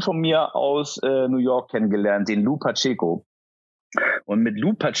Freund von mir aus New York kennengelernt, den Lou Pacheco. Und mit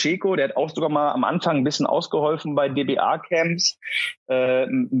Lou Pacheco, der hat auch sogar mal am Anfang ein bisschen ausgeholfen bei DBA-Camps.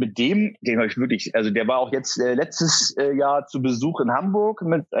 Mit dem habe ich wirklich, also der war auch jetzt letztes Jahr zu Besuch in Hamburg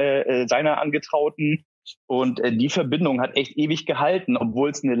mit seiner Angetrauten. Und die Verbindung hat echt ewig gehalten,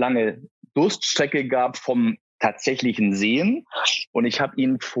 obwohl es eine lange Durststrecke gab vom tatsächlichen Sehen. Und ich habe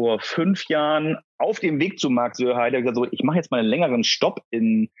ihn vor 5 Jahren auf dem Weg zu Marc Sörheide gesagt, so, ich mache jetzt mal einen längeren Stopp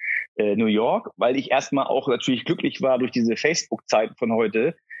in New York, weil ich erstmal auch natürlich glücklich war, durch diese Facebook-Zeiten von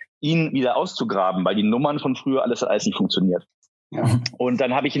heute, ihn wieder auszugraben, weil die Nummern von früher, alles hat nicht funktioniert. Ja. Und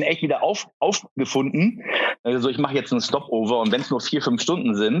dann habe ich ihn echt wieder aufgefunden. Also ich mache jetzt einen Stopover und wenn es nur 4-5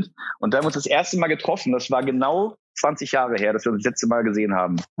 Stunden sind. Und da haben wir uns das erste Mal getroffen. Das war genau 20 Jahre her, dass wir uns das letzte Mal gesehen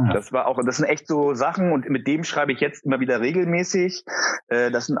haben. Ja. Das sind echt so Sachen und mit dem schreibe ich jetzt immer wieder regelmäßig.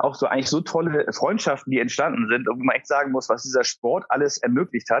 Das sind auch so eigentlich so tolle Freundschaften, die entstanden sind und wo man echt sagen muss, was dieser Sport alles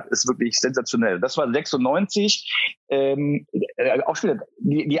ermöglicht hat, ist wirklich sensationell. Das war 96. Auch später.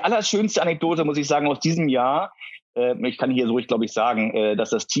 Die allerschönste Anekdote, muss ich sagen, aus diesem Jahr. Ich kann hier so ruhig, glaube ich, sagen, dass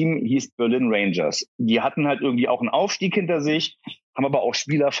das Team hieß Berlin Rangers. Die hatten halt irgendwie auch einen Aufstieg hinter sich, haben aber auch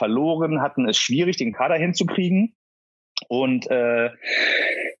Spieler verloren, hatten es schwierig, den Kader hinzukriegen. Und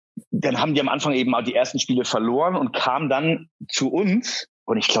dann haben die am Anfang eben auch die ersten Spiele verloren und kamen dann zu uns.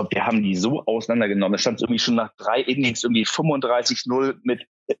 Und ich glaube, wir haben die so auseinandergenommen. Es stand irgendwie schon nach 3 Innings irgendwie 35-0 mit,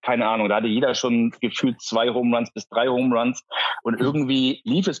 keine Ahnung, da hatte jeder schon gefühlt 2 Home Runs bis 3 Home Runs. Und irgendwie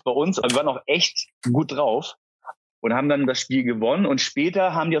lief es bei uns, aber wir waren auch echt gut drauf und haben dann das Spiel gewonnen. Und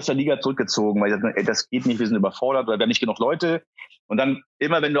später haben die aus der Liga zurückgezogen, weil sie sagten, ey, das geht nicht, wir sind überfordert, weil wir haben nicht genug Leute. Und dann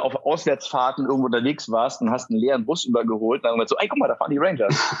immer, wenn du auf Auswärtsfahrten irgendwo unterwegs warst und hast einen leeren Bus übergeholt, dann haben wir so, ey, guck mal, da fahren die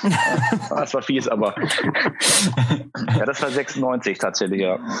Rangers. Das war fies, aber ja, das war 96 tatsächlich,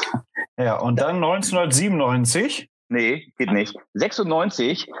 ja. Ja, und dann 1997? Nee, geht nicht.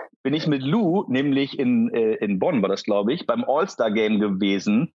 96 bin ich mit Lou, nämlich in Bonn war das, glaube ich, beim All-Star-Game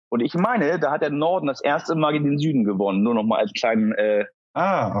gewesen. Und ich meine, da hat der Norden das erste Mal gegen den Süden gewonnen. Nur noch mal als kleinen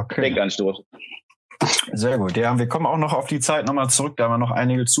Denkanstoß. Sehr gut. Ja, wir kommen auch noch auf die Zeit nochmal zurück, da haben wir noch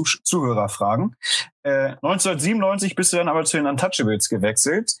einige Zuhörerfragen. 1997 bist du dann aber zu den Untouchables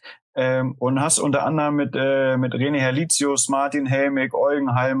gewechselt und hast unter anderem mit René Herlitzius, Martin Helmig,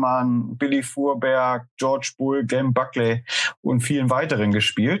 Eugen Heilmann, Billy Fuhrberg, George Bull, Glenn Buckley und vielen weiteren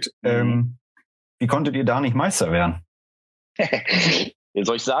gespielt. Wie konntet ihr da nicht Meister werden? Jetzt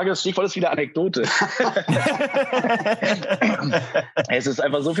soll ich sagen, das Stichwort ist wieder Anekdote. Es ist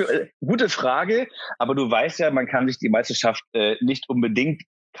einfach so viel. Gute Frage, aber du weißt ja, man kann sich die Meisterschaft nicht unbedingt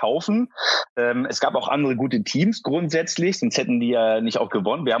kaufen. Es gab auch andere gute Teams grundsätzlich, sonst hätten die ja nicht auch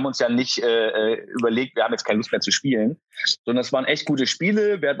gewonnen. Wir haben uns ja nicht überlegt, wir haben jetzt keine Lust mehr zu spielen, sondern es waren echt gute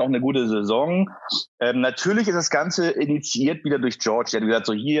Spiele, wir hatten auch eine gute Saison. Natürlich ist das Ganze initiiert wieder durch George, der hat gesagt,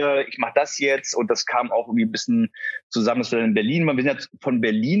 so hier, ich mache das jetzt, und das kam auch irgendwie ein bisschen zusammen, dass wir in Berlin waren. Wir sind ja von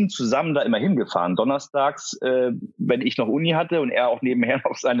Berlin zusammen da immer hingefahren, donnerstags, wenn ich noch Uni hatte und er auch nebenher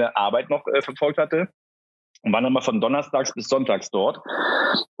noch seine Arbeit noch verfolgt hatte. Und waren dann mal von donnerstags bis sonntags dort.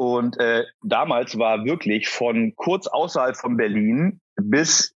 Und damals war wirklich von kurz außerhalb von Berlin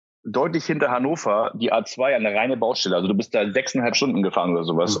bis deutlich hinter Hannover die A2 eine reine Baustelle. Also du bist da 6,5 Stunden gefahren oder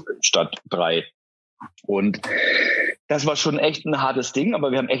sowas statt 3. Und das war schon echt ein hartes Ding,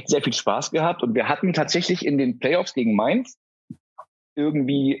 aber wir haben echt sehr viel Spaß gehabt. Und wir hatten tatsächlich in den Playoffs gegen Mainz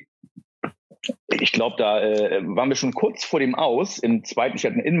irgendwie, ich glaube, da waren wir schon kurz vor dem Aus. Im zweiten,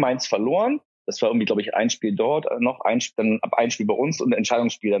 wir hatten in Mainz verloren. Das war irgendwie, glaube ich, ein Spiel dort, noch dann ab ein Spiel bei uns und ein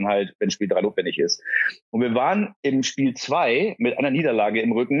Entscheidungsspiel dann halt, wenn Spiel 3 notwendig ist. Und wir waren im Spiel 2 mit einer Niederlage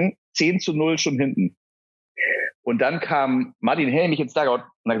im Rücken 10-0 schon hinten. Und dann kam Martin Helmich ins Dugout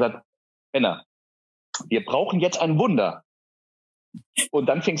und hat gesagt, Männer, wir brauchen jetzt ein Wunder. Und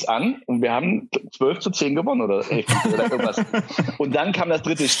dann fing es an und wir haben 12-10 gewonnen oder irgendwas. Und dann kam das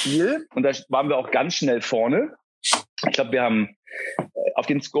dritte Spiel und da waren wir auch ganz schnell vorne. Ich glaube, wir haben auf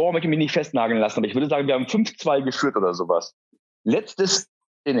den Score möchte ich mich nicht festnageln lassen, aber ich würde sagen, wir haben 5-2 geführt oder sowas. Letztes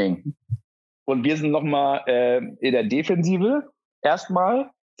Inning. Und wir sind nochmal in der Defensive erstmal.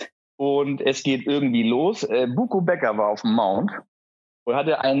 Und es geht irgendwie los. Buko Becker war auf dem Mount und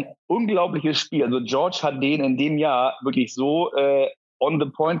hatte ein unglaubliches Spiel. Also George hat den in dem Jahr wirklich so on the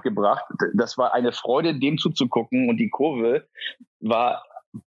point gebracht. Das war eine Freude, dem zuzugucken. Und die Kurve war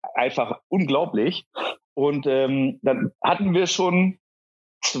einfach unglaublich. Und dann hatten wir schon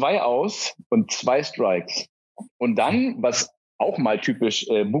 2 aus und 2 Strikes. Und dann, was auch mal typisch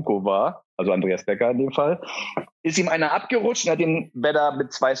Buko war, also Andreas Becker in dem Fall, ist ihm einer abgerutscht und hat den Batter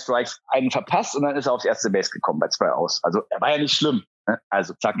mit 2 Strikes einen verpasst und dann ist er aufs erste Base gekommen bei 2 aus. Also er war ja nicht schlimm. Ne?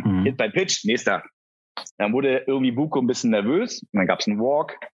 Also zack, Hit by Pitch, nächster. Dann wurde irgendwie Buko ein bisschen nervös und dann gab es einen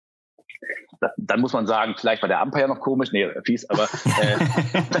Walk. Dann muss man sagen, vielleicht war der Umpire noch komisch, nee, fies, aber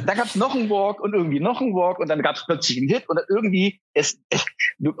dann gab es noch einen Walk und irgendwie noch einen Walk und dann gab es plötzlich einen Hit und dann irgendwie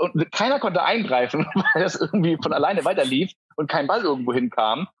und keiner konnte eingreifen, weil das irgendwie von alleine weiterlief und kein Ball irgendwo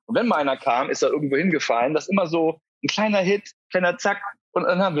hinkam. Und wenn mal einer kam, ist er irgendwo hingefallen. Das ist immer so ein kleiner Hit, kleiner Zack und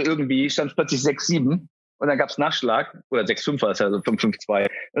dann haben wir irgendwie, stand plötzlich 6-7 und dann gab es Nachschlag oder 6-5 war es, also 5-5-2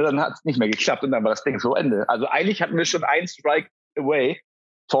 und dann hat es nicht mehr geklappt und dann war das Ding so Ende. Also eigentlich hatten wir schon einen Strike away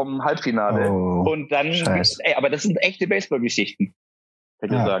vom Halbfinale. Oh, und dann, aber das sind echte Baseball-Geschichten,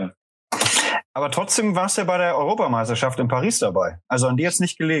 kann ich sagen. Aber trotzdem warst du ja bei der Europameisterschaft in Paris dabei. Also an dir jetzt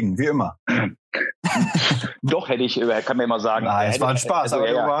nicht gelegen, wie immer. Doch, kann mir immer sagen. Es war ein Spaß, aber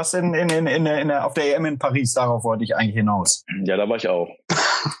du warst auf der EM in Paris, darauf wollte ich eigentlich hinaus. Ja, da war ich auch.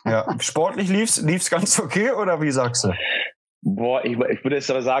 Ja, sportlich lief's ganz okay, oder wie sagst du? Boah, ich würde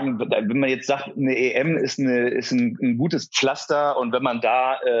jetzt aber sagen, wenn man jetzt sagt, eine EM ist ein gutes Pflaster und wenn man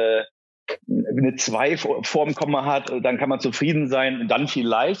da eine 2 vorm Komma hat, dann kann man zufrieden sein, dann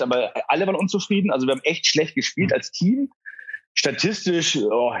vielleicht, aber alle waren unzufrieden, also wir haben echt schlecht gespielt als Team statistisch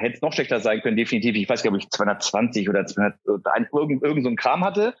hätte es noch schlechter sein können, definitiv. Ich weiß, glaube ich, 220 oder 200, irgend so ein Kram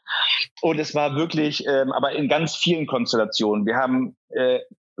hatte. Und es war wirklich, aber in ganz vielen Konstellationen. Wir haben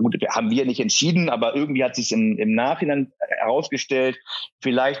nicht entschieden, aber irgendwie hat sich im Nachhinein herausgestellt,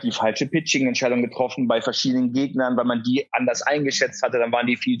 vielleicht die falsche Pitching-Entscheidung getroffen bei verschiedenen Gegnern, weil man die anders eingeschätzt hatte, dann waren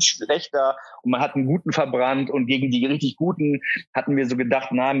die viel schlechter und man hat einen Guten verbrannt und gegen die richtig Guten hatten wir so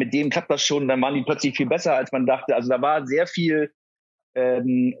gedacht, mit dem klappt das schon, dann waren die plötzlich viel besser, als man dachte. Also da war sehr viel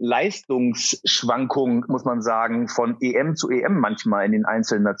Leistungsschwankung, muss man sagen, von EM zu EM manchmal in den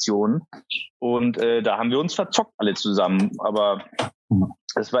einzelnen Nationen. Und da haben wir uns verzockt alle zusammen. Aber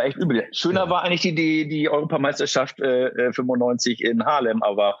das war echt übel. Schöner war eigentlich die Europameisterschaft 95 in Haarlem.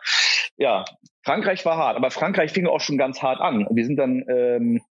 Aber ja, Frankreich war hart. Aber Frankreich fing auch schon ganz hart an. Wir sind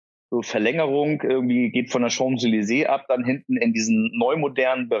dann so Verlängerung, irgendwie geht von der Champs-Élysées ab, dann hinten in diesen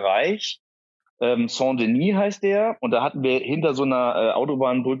neumodernen Bereich. Saint-Denis heißt der. Und da hatten wir hinter so einer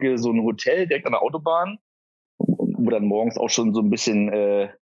Autobahnbrücke so ein Hotel direkt an der Autobahn, wo dann morgens auch schon so ein bisschen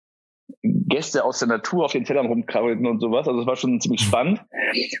Gäste aus der Natur auf den Tellern rumkrabbelten und sowas. Also es war schon ziemlich spannend.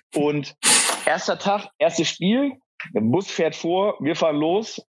 Und erster Tag, erstes Spiel, der Bus fährt vor, wir fahren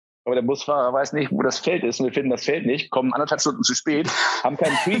los, aber der Busfahrer weiß nicht, wo das Feld ist und wir finden das Feld nicht, kommen 1,5 Stunden zu spät, haben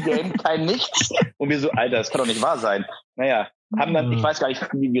kein Pre-Game, kein nichts. Und wir so, Alter, das kann doch nicht wahr sein. Naja, haben dann, ich weiß gar nicht,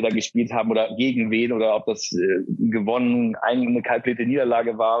 wie wir da gespielt haben oder gegen wen oder ob das gewonnen, eine kalkulierte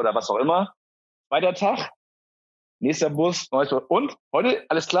Niederlage war oder was auch immer. Zweiter Tag, nächster Bus, und? Heute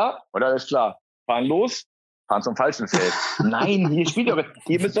alles klar? Heute alles klar. Fahren los, fahren zum falschen Feld. Nein, hier spielt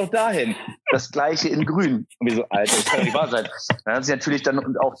ihr müsst doch dahin. Das gleiche in grün. Und wir so, Alter, das kann doch nicht wahr sein. Dann hat sich natürlich dann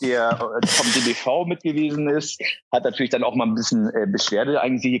und auch der vom DBV mit gewesen ist, hat natürlich dann auch mal ein bisschen Beschwerde.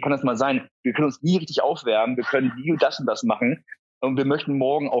 Eigentlich, hier kann das mal sein, wir können uns nie richtig aufwärmen, wir können nie das und das machen. Und wir möchten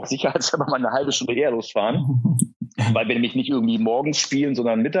morgen auch sicherheitshalber mal eine halbe Stunde eher losfahren. Weil wir nämlich nicht irgendwie morgens spielen,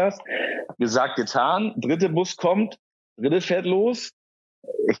 sondern mittags. Gesagt, getan. Dritte Bus kommt, dritte fährt los.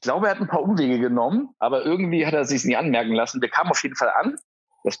 Ich glaube, er hat ein paar Umwege genommen, aber irgendwie hat er sich nie anmerken lassen. Wir kamen auf jeden Fall an.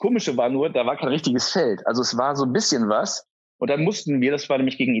 Das Komische war nur, da war kein richtiges Feld. Also es war so ein bisschen was. Und dann mussten wir, das war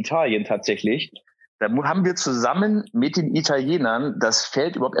nämlich gegen Italien tatsächlich, da haben wir zusammen mit den Italienern das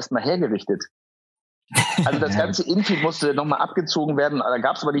Feld überhaupt erstmal hergerichtet. Also das ganze Infield musste nochmal abgezogen werden, da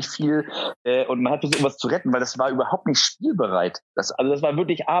gab es aber nicht viel und man hat versucht, irgendwas zu retten, weil das war überhaupt nicht spielbereit. Das war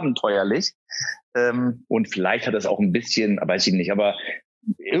wirklich abenteuerlich und vielleicht hat das auch ein bisschen, weiß ich nicht, aber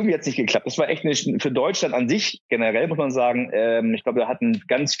irgendwie hat es nicht geklappt. Das war echt für Deutschland an sich generell, muss man sagen, ich glaube, da hatten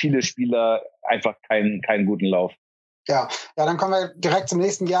ganz viele Spieler einfach keinen guten Lauf. Ja, dann kommen wir direkt zum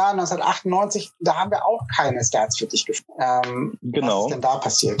nächsten Jahr, 1998, da haben wir auch keine Starts für dich gespielt. Genau. Was ist denn da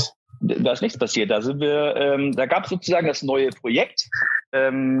passiert? Da ist nichts passiert. Da gab es sozusagen das neue Projekt.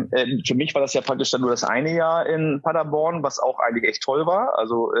 Für mich war das ja praktisch dann nur das eine Jahr in Paderborn, was auch eigentlich echt toll war.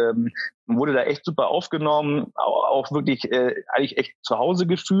 Also man wurde da echt super aufgenommen, auch wirklich eigentlich echt zu Hause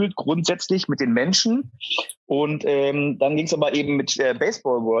gefühlt, grundsätzlich mit den Menschen. Und dann ging es aber eben mit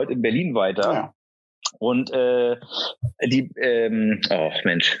Baseball World in Berlin weiter. Ja. Und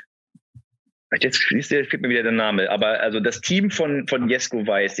jetzt fehlt mir wieder der Name, aber also das Team von Jesko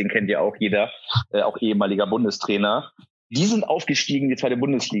Weiß, den kennt ja auch jeder, auch ehemaliger Bundestrainer, die sind aufgestiegen in die zweite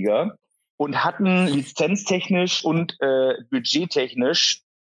Bundesliga und hatten lizenztechnisch und budgettechnisch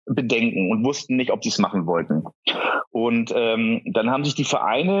Bedenken und wussten nicht, ob sie es machen wollten. Und dann haben sich die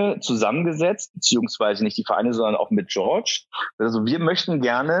Vereine zusammengesetzt, beziehungsweise nicht die Vereine, sondern auch mit George. Also wir möchten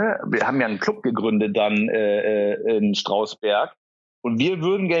gerne, wir haben ja einen Club gegründet dann in Strausberg, und wir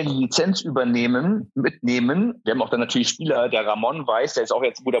würden gerne die Lizenz mitnehmen. Wir haben auch dann natürlich Spieler, der Ramon Weiß, der ist auch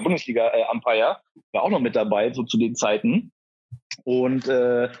jetzt ein guter Bundesliga-Umpire, war auch noch mit dabei, so zu den Zeiten. Und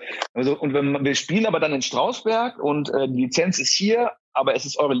wir spielen aber dann in Strausberg und die Lizenz ist hier, aber es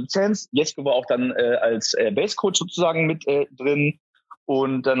ist eure Lizenz. Jesko war auch dann als Basecoach sozusagen mit drin.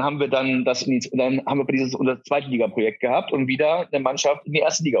 Und dann haben wir unser Zweitliga-Projekt gehabt und wieder eine Mannschaft in die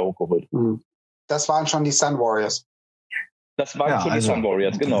erste Liga hochgeholt. Das waren schon die Sun Warriors. Das waren schon die Sun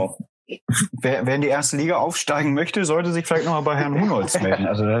Warriors, genau. Wer in die erste Liga aufsteigen möchte, sollte sich vielleicht nochmal bei Herrn Hunholz melden.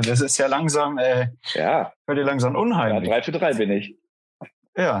 Also das ist ja langsam, wird ja langsam unheimlich. Ja, 3-für-3 bin ich.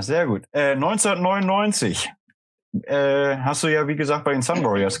 Ja, sehr gut. 1999 hast du ja, wie gesagt, bei den Sun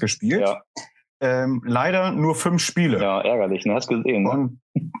Warriors gespielt. Ja. Leider nur 5 Spiele. Ja, ärgerlich, ne? Hast gesehen. Ne?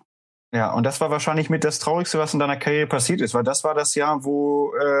 Und das war wahrscheinlich mit das Traurigste, was in deiner Karriere passiert ist, weil das war das Jahr,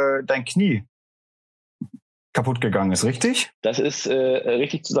 wo dein Knie kaputt gegangen ist, richtig? Das ist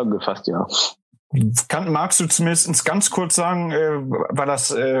richtig zusammengefasst, ja. Magst du zumindest ganz kurz sagen,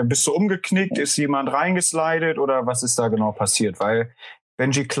 bist du umgeknickt, ist jemand reingeslidet oder was ist da genau passiert? Weil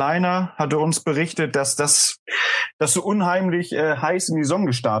Benji Kleiner hatte uns berichtet, dass du unheimlich heiß in die Saison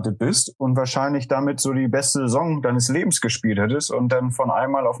gestartet bist und wahrscheinlich damit so die beste Saison deines Lebens gespielt hättest und dann von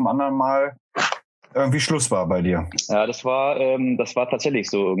einmal auf dem anderen Mal irgendwie Schluss war bei dir. Ja, das war tatsächlich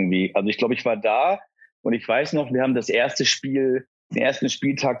so irgendwie. Also ich glaube, ich war da und ich weiß noch, wir haben den ersten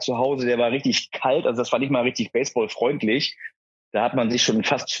Spieltag zu Hause, der war richtig kalt, also das war nicht mal richtig baseballfreundlich. Da hat man sich schon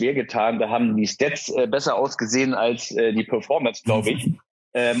fast schwer getan. Da haben die Stats besser ausgesehen als die Performance, glaube ich.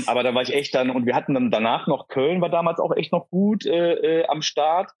 Aber da war ich echt dann, und wir hatten dann danach noch, Köln war damals auch echt noch gut am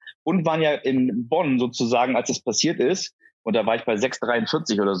Start und waren ja in Bonn sozusagen, als es passiert ist. Und da war ich bei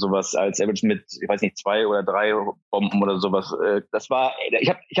 6,43 oder sowas als Average mit, ich weiß nicht, 2 oder 3 Bomben oder sowas. Das war, ich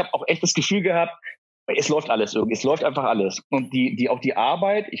hab auch echt das Gefühl gehabt, es läuft alles irgendwie, es läuft einfach alles. Und auch die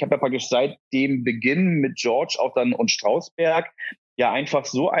Arbeit, ich habe ja praktisch seit dem Beginn mit George auch dann und Strausberg ja einfach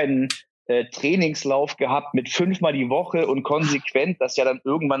so einen Trainingslauf gehabt mit 5-mal die Woche und konsequent, dass ja dann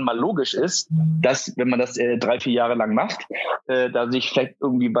irgendwann mal logisch ist, dass, wenn man das 3-4 Jahre lang macht, da sich vielleicht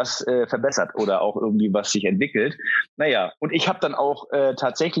irgendwie was verbessert oder auch irgendwie was sich entwickelt. Naja, und ich habe dann auch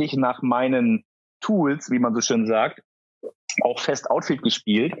tatsächlich nach meinen Tools, wie man so schön sagt, auch fest Outfield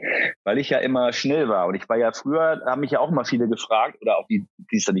gespielt, weil ich ja immer schnell war. Und ich war ja früher, haben mich ja auch immer viele gefragt, oder auch die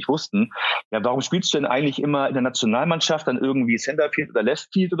es dann nicht wussten, ja, warum spielst du denn eigentlich immer in der Nationalmannschaft dann irgendwie Centerfield oder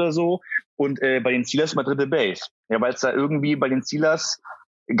Leftfield oder so und bei den Steelers immer dritte Base? Ja, weil es da irgendwie bei den Steelers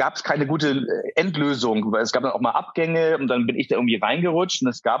gab es keine gute Endlösung, weil es gab dann auch mal Abgänge und dann bin ich da irgendwie reingerutscht und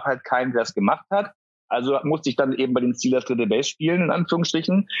es gab halt keinen, der das gemacht hat. Also musste ich dann eben bei den Steelers dritte Base spielen, in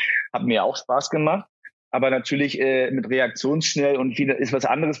Anführungsstrichen. Hat mir auch Spaß gemacht. Aber natürlich mit reaktionsschnell und viel ist was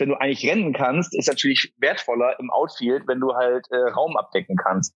anderes, wenn du eigentlich rennen kannst, ist natürlich wertvoller im Outfield, wenn du halt Raum abdecken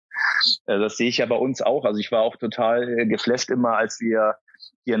kannst. Das sehe ich ja bei uns auch. Also ich war auch total geflasht immer, als wir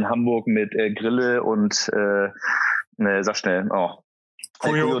hier in Hamburg mit Grille und sag schnell,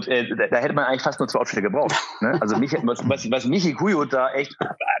 Kuyut, da hätte man eigentlich fast nur 2 Outfielder gebraucht. Ne? Also was Michi Kuyut da echt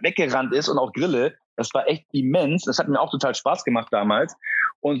weggerannt ist und auch Grille, das war echt immens. Das hat mir auch total Spaß gemacht damals.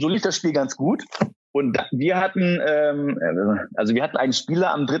 Und so lief das Spiel ganz gut. Und wir hatten einen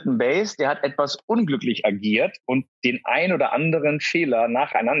Spieler am dritten Base, der hat etwas unglücklich agiert und den ein oder anderen Fehler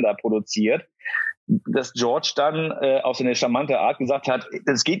nacheinander produziert, dass George dann auf so eine charmante Art gesagt hat,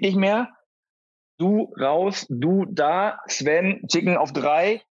 das geht nicht mehr, du raus, du da, Sven, Chicken auf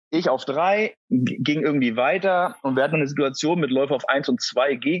 3, ich auf 3, ging irgendwie weiter und wir hatten eine Situation mit Läufer auf 1 und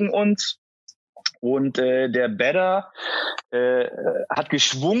 2 gegen uns. Und der Batter hat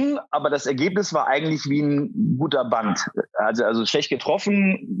geschwungen, aber das Ergebnis war eigentlich wie ein guter Band. Also schlecht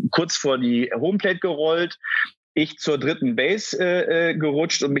getroffen, kurz vor die Homeplate gerollt, ich zur dritten Base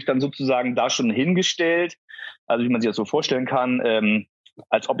gerutscht und mich dann sozusagen da schon hingestellt. Also wie man sich das so vorstellen kann,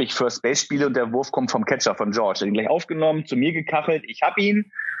 als ob ich First Base spiele und der Wurf kommt vom Catcher von George. Der hat ihn gleich aufgenommen, zu mir gekachelt, ich hab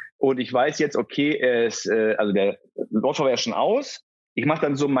ihn und ich weiß jetzt, okay, also der Läufer war ja schon aus. Ich mache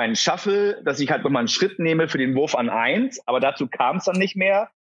dann so meinen Shuffle, dass ich halt nochmal einen Schritt nehme für den Wurf an 1, aber dazu kam es dann nicht mehr,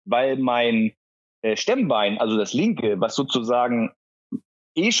 weil mein Stemmbein, also das linke, was sozusagen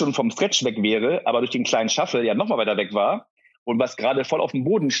schon vom Stretch weg wäre, aber durch den kleinen Shuffle ja nochmal weiter weg war und was gerade voll auf dem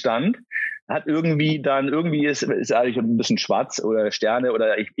Boden stand, hat irgendwie ist eigentlich ein bisschen schwarz oder Sterne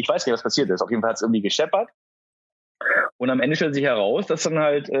oder ich weiß nicht, was passiert ist. Auf jeden Fall hat es irgendwie gescheppert. Und am Ende stellt sich heraus, dass dann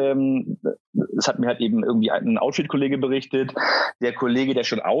halt, das hat mir halt eben irgendwie ein Outfield-Kollege berichtet, der Kollege, der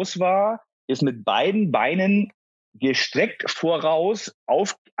schon aus war, ist mit beiden Beinen gestreckt voraus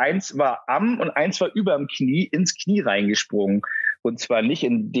auf, eins war am und eins war über dem Knie, ins Knie reingesprungen. Und zwar nicht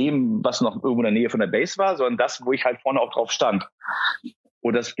in dem, was noch irgendwo in der Nähe von der Base war, sondern das, wo ich halt vorne auch drauf stand.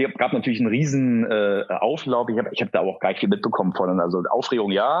 Und das gab natürlich einen riesen Auflauf. Ich hab da auch gar nicht viel mitbekommen von. Also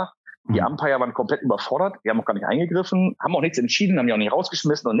Aufregung ja. Die Umpire waren komplett überfordert, die haben auch gar nicht eingegriffen, haben auch nichts entschieden, haben die auch nicht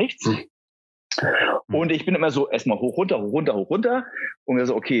rausgeschmissen und nichts. Und ich bin immer so erstmal hoch, runter. Und wir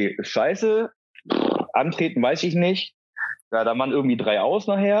so, okay, scheiße, antreten weiß ich nicht. Ja, da waren irgendwie 3 aus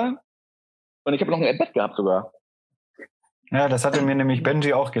nachher. Und ich habe noch ein At-Bat gehabt sogar. Ja, das hatte mir nämlich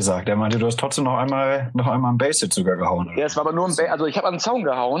Benji auch gesagt. Er meinte, du hast trotzdem noch einmal ein Base-Hit sogar gehauen. Ja, es war aber nur ein also ich habe an den Zaun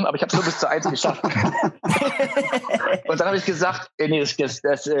gehauen, aber ich habe es nur bis zur 1 geschafft. Und dann habe ich gesagt, nee,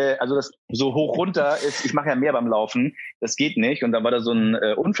 das so hoch runter ist, ich mache ja mehr beim Laufen, das geht nicht. Und dann war da so ein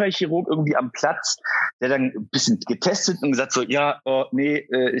Unfallchirurg irgendwie am Platz, der dann ein bisschen getestet und gesagt so, ja,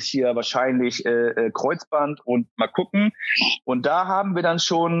 ist hier wahrscheinlich Kreuzband und mal gucken. Und da haben wir dann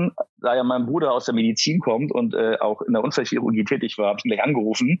schon, da ja mein Bruder aus der Medizin kommt und auch in der Unfallchirurgie tätig war, habe ich ihn gleich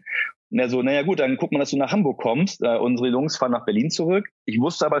angerufen. Und er so, naja gut, dann guck mal, dass du nach Hamburg kommst. Unsere Jungs fahren nach Berlin zurück. Ich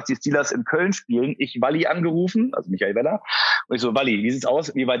wusste aber, dass die Steelers in Köln spielen. Ich Walli angerufen, also Michael Weller. Und ich so, Walli, wie sieht's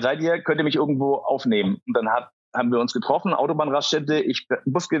aus? Wie weit seid ihr? Könnt ihr mich irgendwo aufnehmen? Und dann hat haben wir uns getroffen, Autobahnraststätte, ich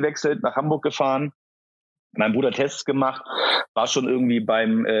Bus gewechselt, nach Hamburg gefahren, mein Bruder Tests gemacht, war schon irgendwie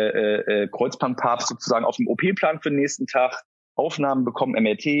beim Kreuzbandpapst sozusagen auf dem OP-Plan für den nächsten Tag, Aufnahmen bekommen,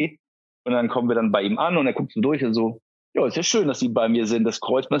 MRT, und dann kommen wir dann bei ihm an und er guckt so durch und so, ja, ist ja schön, dass Sie bei mir sind. Das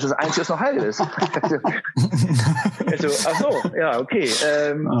Kreuzband ist das Einzige, was noch heil ist. Ach so, ja, okay.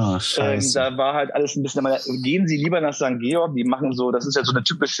 Da war halt alles ein bisschen, gehen Sie lieber nach St. Georg, die machen so, das ist ja so eine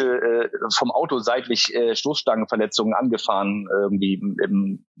typische vom Auto seitlich Stoßstangenverletzungen angefahren, irgendwie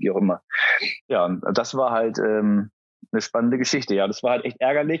wie auch immer. Ja, und das war halt eine spannende Geschichte. Ja, das war halt echt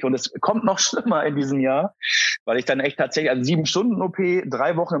ärgerlich und es kommt noch schlimmer in diesem Jahr, weil ich dann echt tatsächlich, also 7 Stunden OP,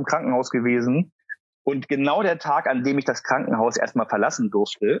 3 Wochen im Krankenhaus gewesen. Und genau der Tag, an dem ich das Krankenhaus erstmal verlassen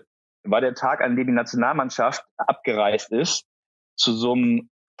durfte, war der Tag, an dem die Nationalmannschaft abgereist ist zu so einem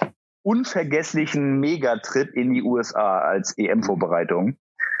unvergesslichen Megatrip in die USA als EM-Vorbereitung.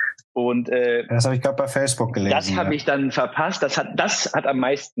 Und das habe ich gerade bei Facebook gelesen. Das habe ich dann verpasst. Das hat am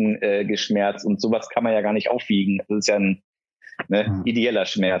meisten geschmerzt und sowas kann man ja gar nicht aufwiegen. Das ist ja ein ideeller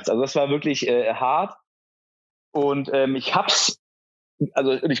Schmerz. Also das war wirklich hart. Und ich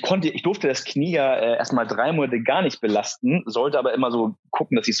durfte das Knie ja erstmal 3 Monate gar nicht belasten, sollte aber immer so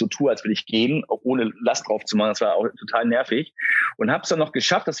gucken, dass ich so tue, als würde ich gehen, auch ohne Last drauf zu machen. Das war auch total nervig. Und habe es dann noch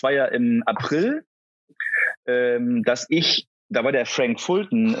geschafft, das war ja im April, da war der Frank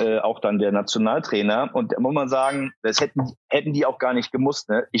Fulton auch dann der Nationaltrainer. Und da muss man sagen, das hätten die auch gar nicht gemusst.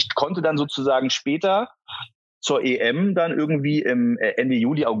 Ne? Ich konnte dann sozusagen später zur EM dann irgendwie im Ende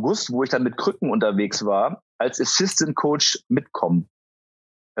Juli, August, wo ich dann mit Krücken unterwegs war, als Assistant Coach mitkommen.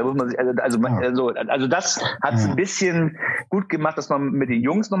 Da muss man sich, also das hat es ein bisschen gut gemacht, dass man mit den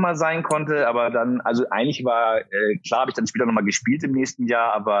Jungs nochmal sein konnte, aber dann, also eigentlich war, klar habe ich dann später nochmal gespielt im nächsten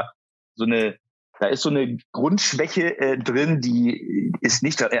Jahr, aber da ist so eine Grundschwäche drin, die ist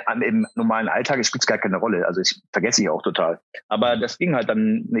nicht im normalen Alltag, es spielt gar keine Rolle, also ich vergesse ich auch total. Aber das ging halt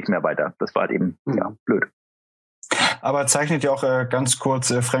dann nicht mehr weiter, das war halt eben, blöd. Aber zeichnet ja auch ganz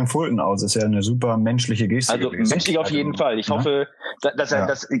kurz Frank Fulton aus. Ist ja eine super menschliche Geste. Also gewesen. Menschlich auf jeden Fall. Ich hoffe,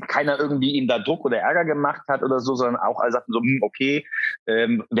 dass keiner irgendwie ihm da Druck oder Ärger gemacht hat oder so, sondern auch alle sagten so, okay,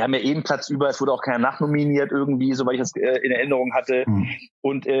 wir haben ja einen Platz über, es wurde auch keiner nachnominiert irgendwie, soweit ich das in Erinnerung hatte.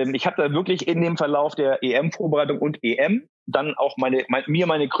 Und ich habe da wirklich in dem Verlauf der EM-Vorbereitung und EM dann auch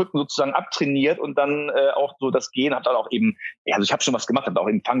meine Krücken sozusagen abtrainiert und dann auch so das Gehen, habe dann auch eben, also ich habe schon was gemacht, habe auch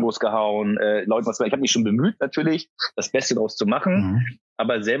eben Tangos gehauen, Leuten was gemacht. Ich habe mich schon bemüht natürlich, das Beste daraus zu machen,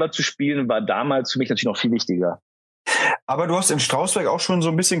 aber selber zu spielen war damals für mich natürlich noch viel wichtiger. Aber du hast in Strausberg auch schon so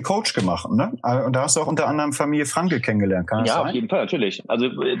ein bisschen Coach gemacht, ne? Und da hast du auch unter anderem Familie Franke kennengelernt, kann das sein? Ja, auf jeden Fall, natürlich. Also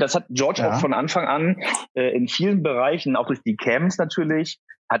das hat George auch von Anfang an in vielen Bereichen, auch durch die Camps natürlich,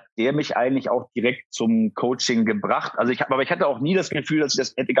 hat der mich eigentlich auch direkt zum Coaching gebracht. Also ich hatte auch nie das Gefühl, dass ich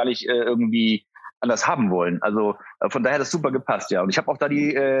das hätte gar nicht irgendwie anders haben wollen. Also von daher hat das super gepasst, ja. Und ich habe auch da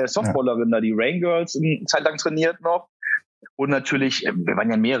die Softballerin, die Rain Girls eine Zeit lang trainiert noch. Und natürlich, wir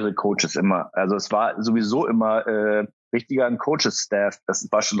waren ja mehrere Coaches immer. Also es war sowieso immer richtiger ein Coaches-Staff. Das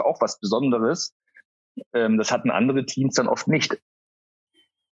war schon auch was Besonderes. Das hatten andere Teams dann oft nicht.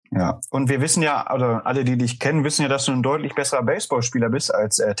 Ja, und wir wissen ja, oder alle, die dich kennen, wissen ja, dass du ein deutlich besserer Baseballspieler bist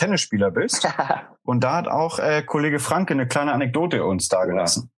als Tennisspieler bist. Und da hat auch Kollege Franke eine kleine Anekdote uns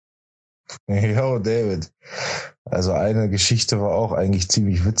dargelassen. Jo, David. Also eine Geschichte war auch eigentlich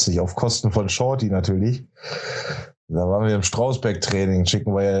ziemlich witzig, auf Kosten von Shorty natürlich. Da waren wir im Strausberg-Training.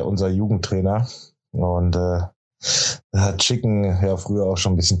 Chicken war ja unser Jugendtrainer. Und da hat Chicken ja früher auch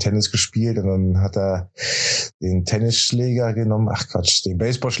schon ein bisschen Tennis gespielt. Und dann hat er den Tennisschläger genommen, den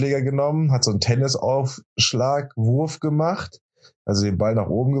Baseballschläger genommen, hat so einen Tennisaufschlag-Wurf gemacht, also den Ball nach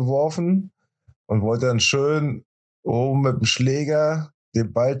oben geworfen und wollte dann schön oben mit dem Schläger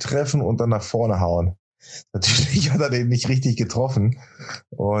den Ball treffen und dann nach vorne hauen. Natürlich hat er den nicht richtig getroffen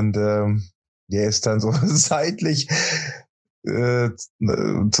und der ist dann so seitlich zur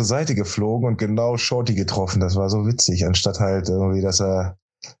Seite geflogen und genau Shorty getroffen. Das war so witzig, anstatt halt irgendwie, dass er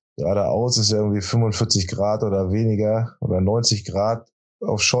geradeaus ist, irgendwie 45 Grad oder weniger oder 90 Grad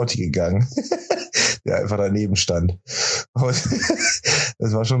auf Shorty gegangen, der einfach daneben stand. Und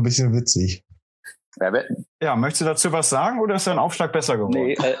das war schon ein bisschen witzig. Ja, möchtest du dazu was sagen oder ist dein Aufschlag besser geworden?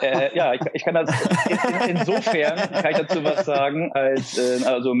 Nee, ich kann das insofern kann ich dazu was sagen, als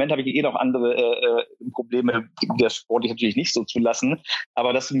also im Moment habe ich noch andere Probleme, das sportlich natürlich nicht so zu lassen,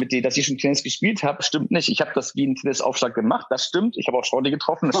 aber dass ich schon Tennis gespielt habe, stimmt nicht. Ich habe das wie einen Tennisaufschlag gemacht, das stimmt. Ich habe auch Shorty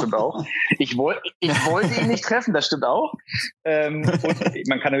getroffen, das stimmt auch. Ich wollte ihn nicht treffen, das stimmt auch. Und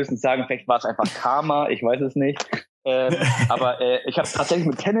man kann höchstens sagen, vielleicht war es einfach Karma, ich weiß es nicht. Aber ich habe tatsächlich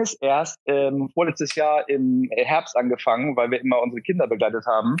mit Tennis erst vorletztes Jahr im Herbst angefangen, weil wir immer unsere Kinder begleitet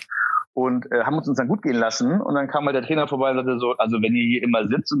haben. und haben uns dann gut gehen lassen. Und dann kam halt der Trainer vorbei und sagte so, also wenn ihr hier immer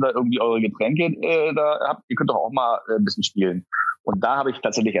sitzt und da irgendwie eure Getränke da habt, ihr könnt doch auch mal ein bisschen spielen. Und da habe ich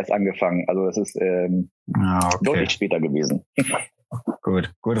tatsächlich erst angefangen. Also das ist deutlich später gewesen.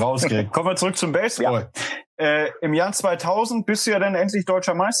 Gut rausgekriegt. Kommen wir zurück zum Baseball. Ja. Im Jahr 2000 bist du ja dann endlich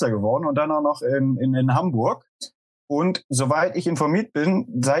Deutscher Meister geworden und dann auch noch in Hamburg. Und soweit ich informiert bin,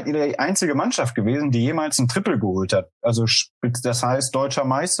 seid ihr die einzige Mannschaft gewesen, die jemals ein Triple geholt hat. Also das heißt Deutscher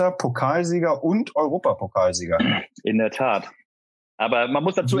Meister, Pokalsieger und Europapokalsieger. In der Tat. Aber man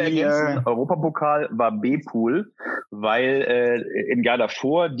muss dazu ergänzen, Europapokal war B-Pool, weil im Jahr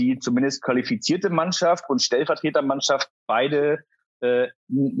davor die zumindest qualifizierte Mannschaft und Stellvertretermannschaft beide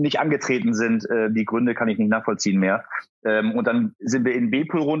nicht angetreten sind. Die Gründe kann ich nicht nachvollziehen mehr. Und dann sind wir in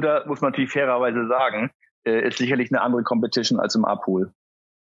B-Pool runter, muss man natürlich fairerweise sagen. Ist sicherlich eine andere Competition als im A-Pool.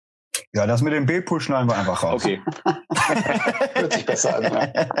 Ja, das mit dem B-Pool schneiden wir einfach raus. Okay. Hört sich besser an.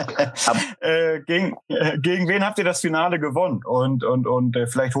 Ja. Gegen wen habt ihr das Finale gewonnen? Und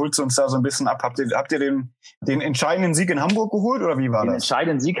vielleicht holst du uns da so ein bisschen ab. Habt ihr den entscheidenden Sieg in Hamburg geholt oder wie war das? Den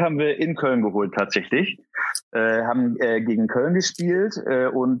entscheidenden Sieg haben wir in Köln geholt tatsächlich. Haben gegen Köln gespielt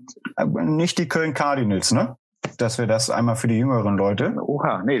und nicht die Köln Cardinals, ne? Dass wir das einmal für die jüngeren Leute.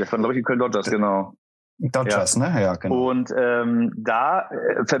 Oha, nee, das waren glaube ich die Köln Dodgers, genau. Dodgers, ja. Ne? Ja, genau. Und da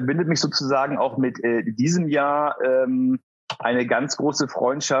verbindet mich sozusagen auch mit diesem Jahr eine ganz große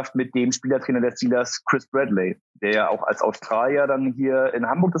Freundschaft mit dem Spielertrainer der Steelers, Chris Bradley, der ja auch als Australier dann hier in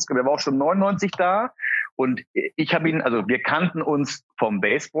Hamburg, der war auch schon 99 da. Und ich habe ihn, also wir kannten uns vom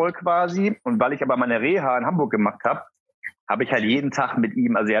Baseball quasi. Und weil ich aber meine Reha in Hamburg gemacht habe ich halt jeden Tag mit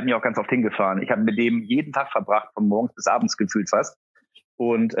ihm, also er hat mich auch ganz oft hingefahren. Ich habe mit dem jeden Tag verbracht, von morgens bis abends gefühlt fast.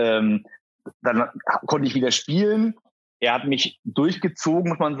 Und dann konnte ich wieder spielen. Er hat mich durchgezogen,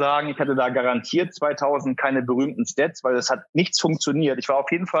 muss man sagen. Ich hatte da garantiert 2000 keine berühmten Stats, weil das hat nichts funktioniert. Ich war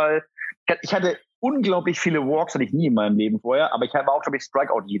auf jeden Fall, ich hatte unglaublich viele Walks, hatte ich nie in meinem Leben vorher, aber ich war auch, glaube ich,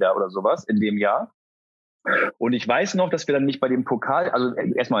 Strikeout-Leader oder sowas in dem Jahr. Und ich weiß noch, dass wir dann nicht bei dem Pokal, also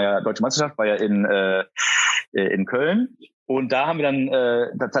erstmal ja Deutsche Meisterschaft war ja in Köln. Und da haben wir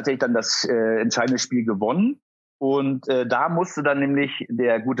dann tatsächlich dann das entscheidende Spiel gewonnen. Und da musste dann nämlich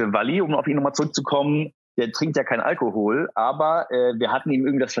der gute Walli, um auf ihn nochmal zurückzukommen, der trinkt ja kein Alkohol, aber wir hatten ihm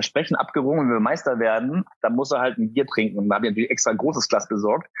irgendwie das Versprechen abgerungen, wenn wir Meister werden, dann muss er halt ein Bier trinken. Und da habe ich natürlich extra ein großes Glas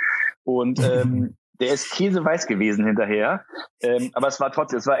besorgt. Und der ist käseweiß gewesen hinterher. Aber es war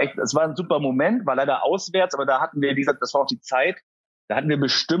trotzdem, es war ein super Moment, war leider auswärts, aber da hatten wir, wie gesagt, das war auch die Zeit, da hatten wir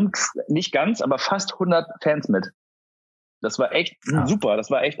bestimmt, nicht ganz, aber fast 100 Fans mit. Das war echt super. Das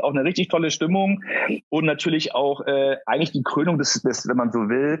war echt auch eine richtig tolle Stimmung und natürlich auch eigentlich die Krönung des, wenn man so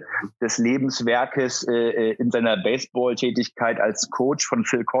will, des Lebenswerkes in seiner Baseball-Tätigkeit als Coach von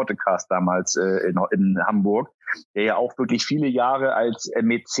Phil Kortekas damals in Hamburg, der ja auch wirklich viele Jahre als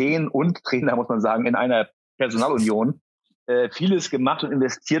Mäzen und Trainer, muss man sagen, in einer Personalunion vieles gemacht und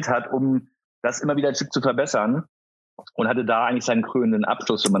investiert hat, um das immer wieder ein Stück zu verbessern und hatte da eigentlich seinen krönenden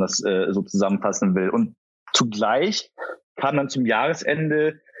Abschluss, wenn man das so zusammenfassen will. Und zugleich kam dann zum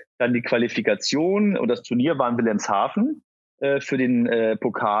Jahresende dann die Qualifikation und das Turnier war in Wilhelmshaven für den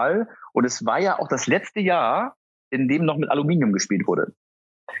Pokal. Und es war ja auch das letzte Jahr, in dem noch mit Aluminium gespielt wurde.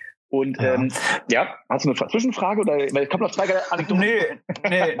 Und hast du eine Zwischenfrage oder weil ich habe noch zwei Anekdoten?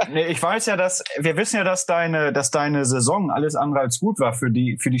 Nee, ich weiß ja, wir wissen ja, dass deine Saison alles andere als gut war für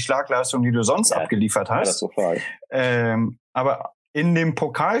die Schlagleistung, die du sonst abgeliefert hast. Aber in dem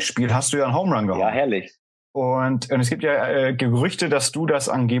Pokalspiel hast du ja einen Home Run gehauen. Ja, herrlich. Und es gibt ja Gerüchte, dass du das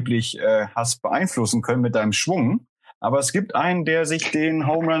angeblich hast beeinflussen können mit deinem Schwung. Aber es gibt einen, der sich den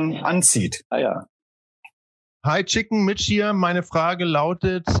Home Run anzieht. Ah ja. Hi Chicken, Mitch hier. Meine Frage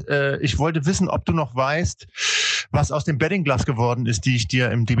lautet, ich wollte wissen, ob du noch weißt, was aus dem Betting Glass geworden ist, die ich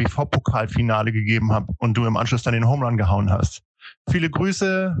dir im DBV-Pokalfinale gegeben habe und du im Anschluss dann den Home Run gehauen hast. Viele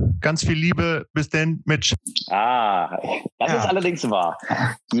Grüße, ganz viel Liebe. Bis denn, Mitch. Das ist allerdings wahr.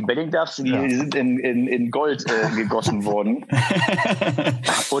 Die Betting Glass, die sind in Gold gegossen worden.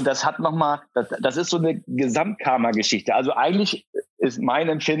 Und das hat nochmal, das ist so eine Gesamtkarma-Geschichte. Also eigentlich ist mein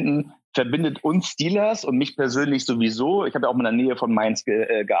Empfinden, verbindet uns Steelers und mich persönlich sowieso. Ich habe ja auch in der Nähe von Mainz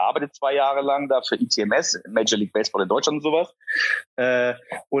gearbeitet 2 Jahre lang, da für ITMS, Major League Baseball in Deutschland und sowas.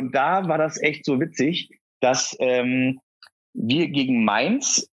 Und da war das echt so witzig, dass wir gegen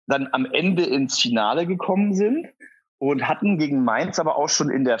Mainz dann am Ende ins Finale gekommen sind und hatten gegen Mainz aber auch schon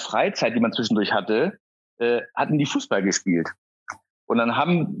in der Freizeit, die man zwischendurch hatte, hatten die Fußball gespielt. Und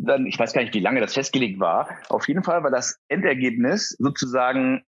dann ich weiß gar nicht, wie lange das festgelegt war, auf jeden Fall war das Endergebnis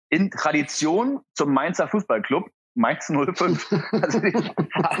sozusagen in Tradition zum Mainzer Fußballclub Mainz 05. Also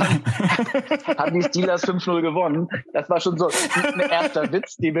haben die Steelers 5-0 gewonnen. Das war schon so ein erster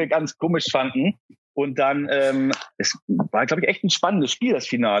Witz, den wir ganz komisch fanden. Und dann, es war, glaube ich, echt ein spannendes Spiel, das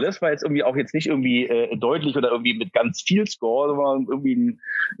Finale. Es war jetzt irgendwie auch jetzt nicht irgendwie deutlich oder irgendwie mit ganz viel Score, sondern irgendwie ein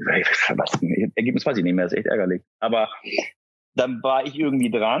Ergebnis weiß ich nicht mehr, ist echt ärgerlich. Aber dann war ich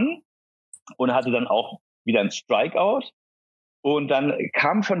irgendwie dran und hatte dann auch wieder ein Strikeout. Und dann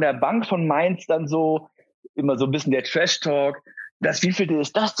kam von der Bank von Mainz dann so immer so ein bisschen der Trash-Talk. Wievielte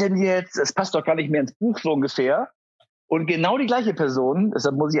ist das denn jetzt? Das passt doch gar nicht mehr ins Buch so ungefähr. Und genau die gleiche Person,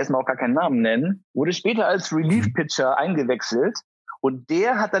 deshalb muss ich erstmal auch gar keinen Namen nennen, wurde später als Relief-Pitcher eingewechselt. Und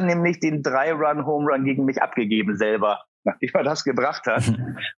der hat dann nämlich den 3-Run-Home-Run gegen mich abgegeben selber, nachdem er das gebracht hat.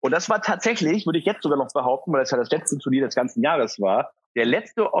 Und das war tatsächlich, würde ich jetzt sogar noch behaupten, weil das ja das letzte Turnier des ganzen Jahres war, der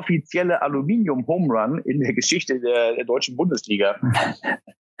letzte offizielle Aluminium-Home-Run in der Geschichte der deutschen Bundesliga.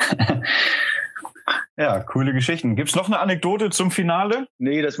 Ja, coole Geschichten. Gibt's noch eine Anekdote zum Finale?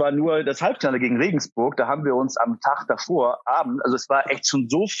 Nee, das war nur das Halbfinale gegen Regensburg. Da haben wir uns am Tag davor, Abend, also es war echt schon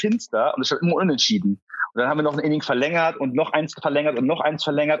so finster und es war immer unentschieden. Und dann haben wir noch ein Inning verlängert und noch eins verlängert und noch eins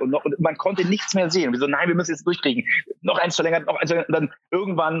verlängert und man konnte nichts mehr sehen. Und wir so, nein, wir müssen jetzt durchkriegen. Noch eins verlängert, noch eins verlängert. Und dann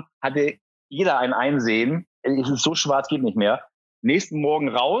irgendwann hatte jeder ein Einsehen. Es ist so schwarz, geht nicht mehr. Nächsten Morgen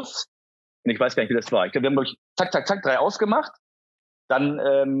raus. Und ich weiß gar nicht, wie das war. Ich glaube, wir haben wirklich zack, zack, zack, 3 ausgemacht. Dann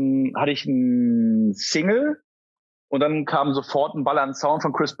hatte ich einen Single und dann kam sofort ein Ball an den Zaun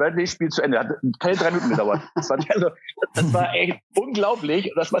von Chris Bradley, Spiel zu Ende. Hat keine 3 Minuten gedauert. Das war echt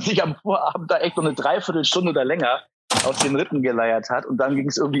unglaublich, dass man sich am Vorabend da echt so eine Dreiviertelstunde oder länger aus den Rippen geleiert hat und dann ging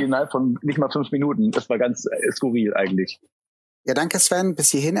es irgendwie innerhalb von nicht mal 5 Minuten. Das war ganz skurril eigentlich. Ja, danke Sven. Bis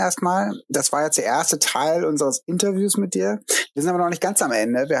hierhin erstmal. Das war jetzt der erste Teil unseres Interviews mit dir. Wir sind aber noch nicht ganz am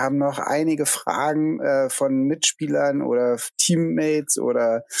Ende. Wir haben noch einige Fragen von Mitspielern oder Teammates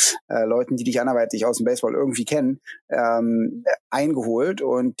oder Leuten, die dich anderweitig aus dem Baseball irgendwie kennen, eingeholt.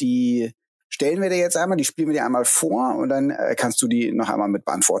 Und die stellen wir dir jetzt einmal, die spielen wir dir einmal vor und dann kannst du die noch einmal mit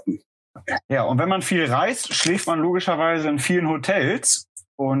beantworten. Ja, und wenn man viel reist, schläft man logischerweise in vielen Hotels.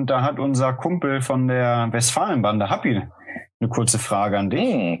 Und da hat unser Kumpel von der Westfalenbande, Happy, eine kurze Frage an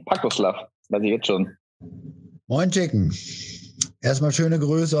dich. Pakoslav, weiß ich jetzt schon. Moin Chicken. Erstmal schöne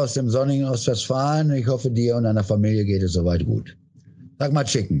Grüße aus dem sonnigen Ostwestfalen. Ich hoffe, dir und deiner Familie geht es soweit gut. Sag mal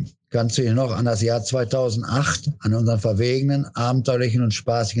Chicken, kannst du dich noch an das Jahr 2008, an unseren verwegenen, abenteuerlichen und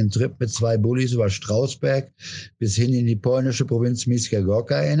spaßigen Trip mit 2 Bullis über Strausberg bis hin in die polnische Provinz Miejska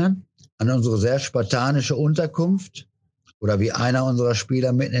Górka erinnern? An unsere sehr spartanische Unterkunft? Oder wie einer unserer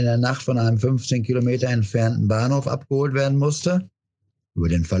Spieler mitten in der Nacht von einem 15 Kilometer entfernten Bahnhof abgeholt werden musste? Über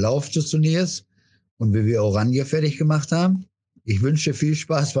den Verlauf des Turniers und wie wir Oranje fertig gemacht haben? Ich wünsche dir viel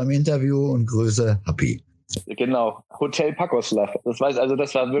Spaß beim Interview und Grüße, Happy. Genau, Hotel Pakoslav. Das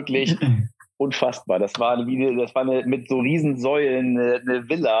war wirklich unfassbar. Das war eine mit so Riesensäulen eine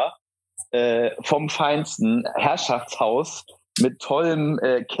Villa vom Feinsten, Herrschaftshaus mit tollem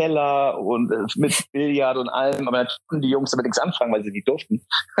Keller und mit Billard und allem, aber natürlich konnten die Jungs damit nichts anfangen, weil sie nicht durften.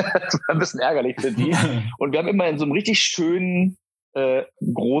 Das war ein bisschen ärgerlich für die. Und wir haben immer in so einem richtig schönen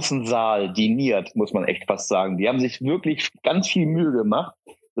großen Saal diniert, muss man echt fast sagen. Die haben sich wirklich ganz viel Mühe gemacht,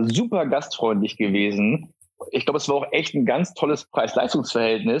 super gastfreundlich gewesen. Ich glaube, es war auch echt ein ganz tolles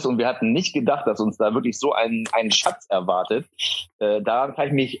Preis-Leistungs-Verhältnis und wir hatten nicht gedacht, dass uns da wirklich so ein Schatz erwartet. Daran kann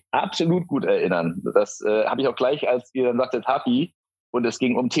ich mich absolut gut erinnern. Das habe ich auch gleich, als ihr dann sagtet, Happy, und es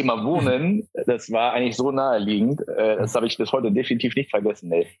ging um Thema Wohnen, das war eigentlich so naheliegend. Das habe ich bis heute definitiv nicht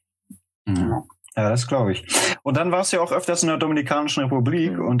vergessen. Ey. Ja, das glaube ich. Und dann warst du ja auch öfters in der Dominikanischen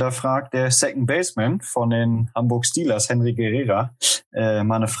Republik und da fragt der Second Baseman von den Hamburg Steelers, Henry Guerrera,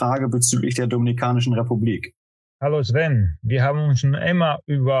 mal eine Frage bezüglich der Dominikanischen Republik. Hallo Sven, wir haben uns schon immer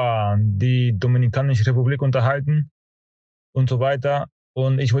über die Dominikanische Republik unterhalten und so weiter.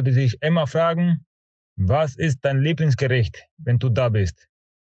 Und ich wollte dich immer fragen, was ist dein Lieblingsgericht, wenn du da bist?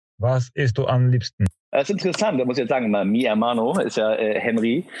 Was isst du am liebsten? Das ist interessant, da muss ich jetzt sagen, mi hermano ist ja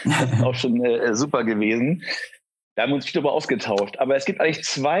Henry, das ist auch schon super gewesen. Da haben wir uns viel darüber ausgetauscht. Aber es gibt eigentlich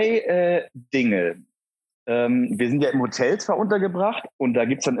 2 Dinge. Wir sind ja im Hotel zwar untergebracht und da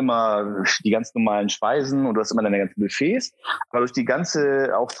gibt's dann immer die ganz normalen Speisen und du hast immer deine ganzen Buffets. Aber durch die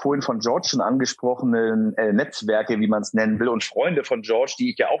ganze, auch vorhin von George schon angesprochenen Netzwerke, wie man es nennen will, und Freunde von George,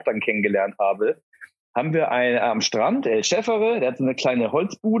 die ich ja auch dann kennengelernt habe, haben wir am Strand, El Schäfere, der hat so eine kleine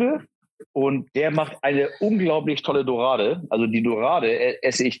Holzbude. Und der macht eine unglaublich tolle Dorade. Also die Dorade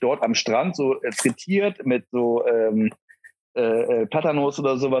esse ich dort am Strand, so frittiert mit so Platanos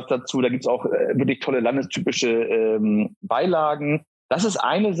oder sowas dazu. Da gibt's auch wirklich tolle landestypische Beilagen. Das ist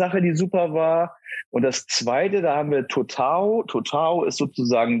eine Sache, die super war. Und das Zweite, da haben wir Totao. Totao ist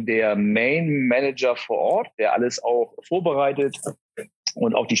sozusagen der Main Manager vor Ort, der alles auch vorbereitet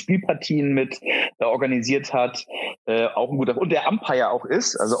und auch die Spielpartien mit organisiert hat. Auch ein guter, und der Umpire auch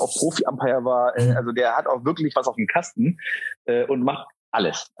ist, also auch Profi-Umpire war, also der hat auch wirklich was auf dem Kasten und macht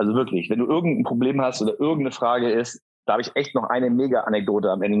alles. Also wirklich, wenn du irgendein Problem hast oder irgendeine Frage ist, da habe ich echt noch eine Mega-Anekdote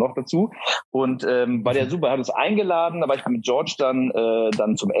am Ende noch dazu. Und war der super, hat uns eingeladen, da war ich mit George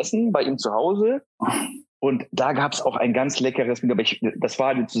dann zum Essen bei ihm zu Hause. Und da gab es auch ein ganz leckeres, das war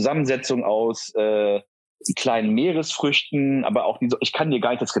eine Zusammensetzung aus kleinen Meeresfrüchten, aber auch ich kann dir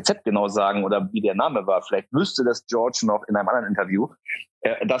gar nicht das Rezept genau sagen oder wie der Name war. Vielleicht wüsste das George noch in einem anderen Interview.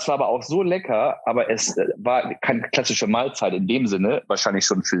 Das war aber auch so lecker, aber es war keine klassische Mahlzeit in dem Sinne, wahrscheinlich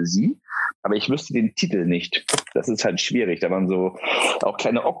schon für sie. Aber ich wüsste den Titel nicht. Das ist halt schwierig. Da waren so auch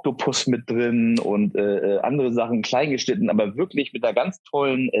kleine Oktopus mit drin und andere Sachen klein geschnitten, aber wirklich mit einer ganz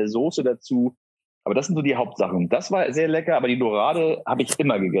tollen Soße dazu. Aber das sind so die Hauptsachen. Das war sehr lecker, aber die Dorade habe ich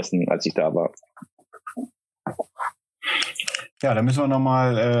immer gegessen, als ich da war. Ja, da müssen wir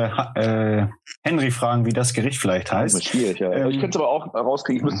nochmal Henry fragen, wie das Gericht vielleicht heißt. Das ist schwierig, ja. Ich könnte es aber auch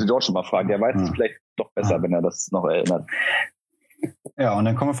rauskriegen, ich müsste George schon mal fragen. Der weiß es vielleicht doch besser, wenn er das noch erinnert. Ja, und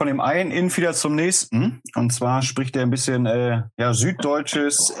dann kommen wir von dem einen Infieder zum nächsten. Und zwar spricht er ein bisschen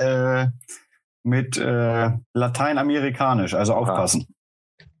Süddeutsches mit Lateinamerikanisch, also aufpassen.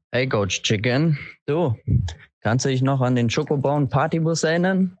 Hey Coach Chicken, du, kannst du dich noch an den Schokobon Partybus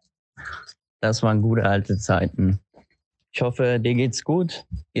erinnern? Das waren gute alte Zeiten. Ich hoffe, dir geht's gut,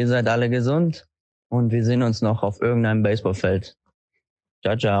 ihr seid alle gesund und wir sehen uns noch auf irgendeinem Baseballfeld.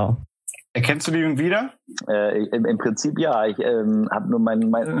 Ciao, ciao. Erkennst du den wieder? Im Prinzip ja. Ich habe nur mein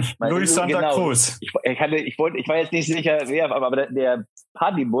Luis Santa Cruz. Ich war jetzt nicht sicher, wer, aber der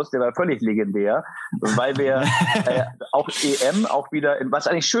Partybus, der war völlig legendär, weil wir auch EM auch wieder, was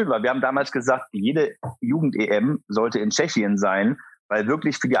eigentlich schön war. Wir haben damals gesagt, jede Jugend-EM sollte in Tschechien sein, weil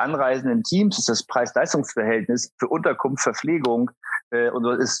wirklich für die anreisenden Teams ist das Preis-Leistungs-Verhältnis für Unterkunft, Verpflegung und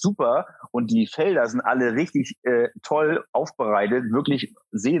so ist super. Und die Felder sind alle richtig toll aufbereitet, wirklich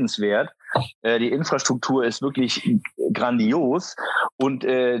sehenswert. Die Infrastruktur ist wirklich grandios und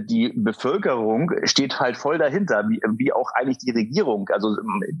die Bevölkerung steht halt voll dahinter, wie auch eigentlich die Regierung. Also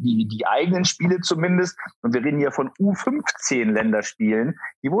die eigenen Spiele zumindest. Und wir reden hier von U15-Länderspielen.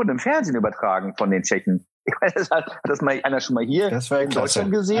 Die wurden im Fernsehen übertragen von den Tschechen. Ich weiß, hat das mal einer schon mal hier in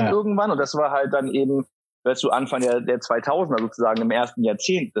Deutschland gesehen irgendwann. Und das war halt dann eben, weißt du, Anfang der 2000er sozusagen im ersten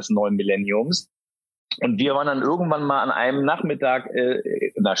Jahrzehnt des neuen Millenniums. Und wir waren dann irgendwann mal an einem Nachmittag,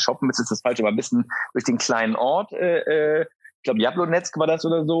 shoppen ist jetzt das falsche, aber ein bisschen durch den kleinen Ort, ich glaube Jablonetsk war das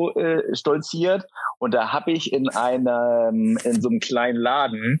oder so, stolziert. Und da habe ich in so einem kleinen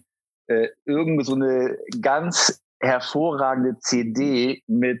Laden irgend so eine ganz hervorragende CD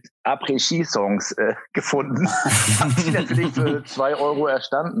mit Après-Ski-Songs gefunden. Hab die natürlich für 2 Euro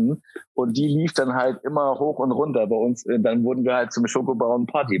erstanden und die lief dann halt immer hoch und runter bei uns. Dann wurden wir halt zum Schokobauern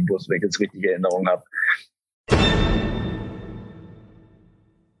Partybus, wenn ich jetzt richtige Erinnerung habe.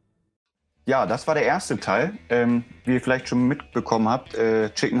 Ja, das war der erste Teil. Wie ihr vielleicht schon mitbekommen habt,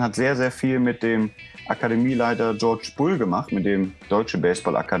 Chicken hat sehr, sehr viel mit dem Akademieleiter George Bull gemacht, mit dem Deutsche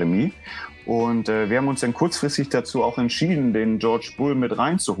Baseball Akademie. Und wir haben uns dann kurzfristig dazu auch entschieden, den George Bull mit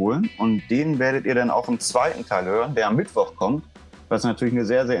reinzuholen. Und den werdet ihr dann auch im zweiten Teil hören, der am Mittwoch kommt. Was natürlich eine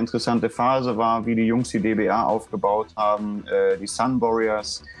sehr, sehr interessante Phase war, wie die Jungs die DBA aufgebaut haben, die Sun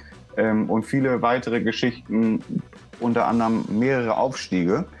Warriors und viele weitere Geschichten, unter anderem mehrere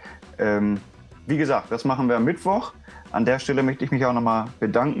Aufstiege. Wie gesagt, das machen wir am Mittwoch. An der Stelle möchte ich mich auch nochmal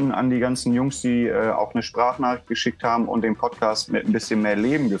bedanken an die ganzen Jungs, die auch eine Sprachnachricht geschickt haben und den Podcast mit ein bisschen mehr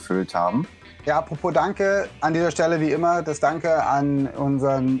Leben gefüllt haben. Ja, apropos Danke, an dieser Stelle wie immer das Danke an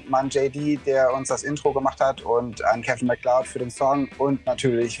unseren Mann JD, der uns das Intro gemacht hat, und an Kevin MacLeod für den Song und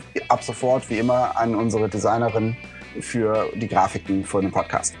natürlich ab sofort wie immer an unsere Designerin für die Grafiken für den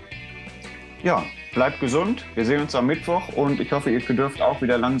Podcast. Ja, bleibt gesund, wir sehen uns am Mittwoch und ich hoffe, ihr dürft auch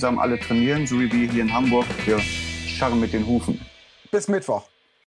wieder langsam alle trainieren, so wie wir hier in Hamburg. Wir scharren mit den Hufen. Bis Mittwoch.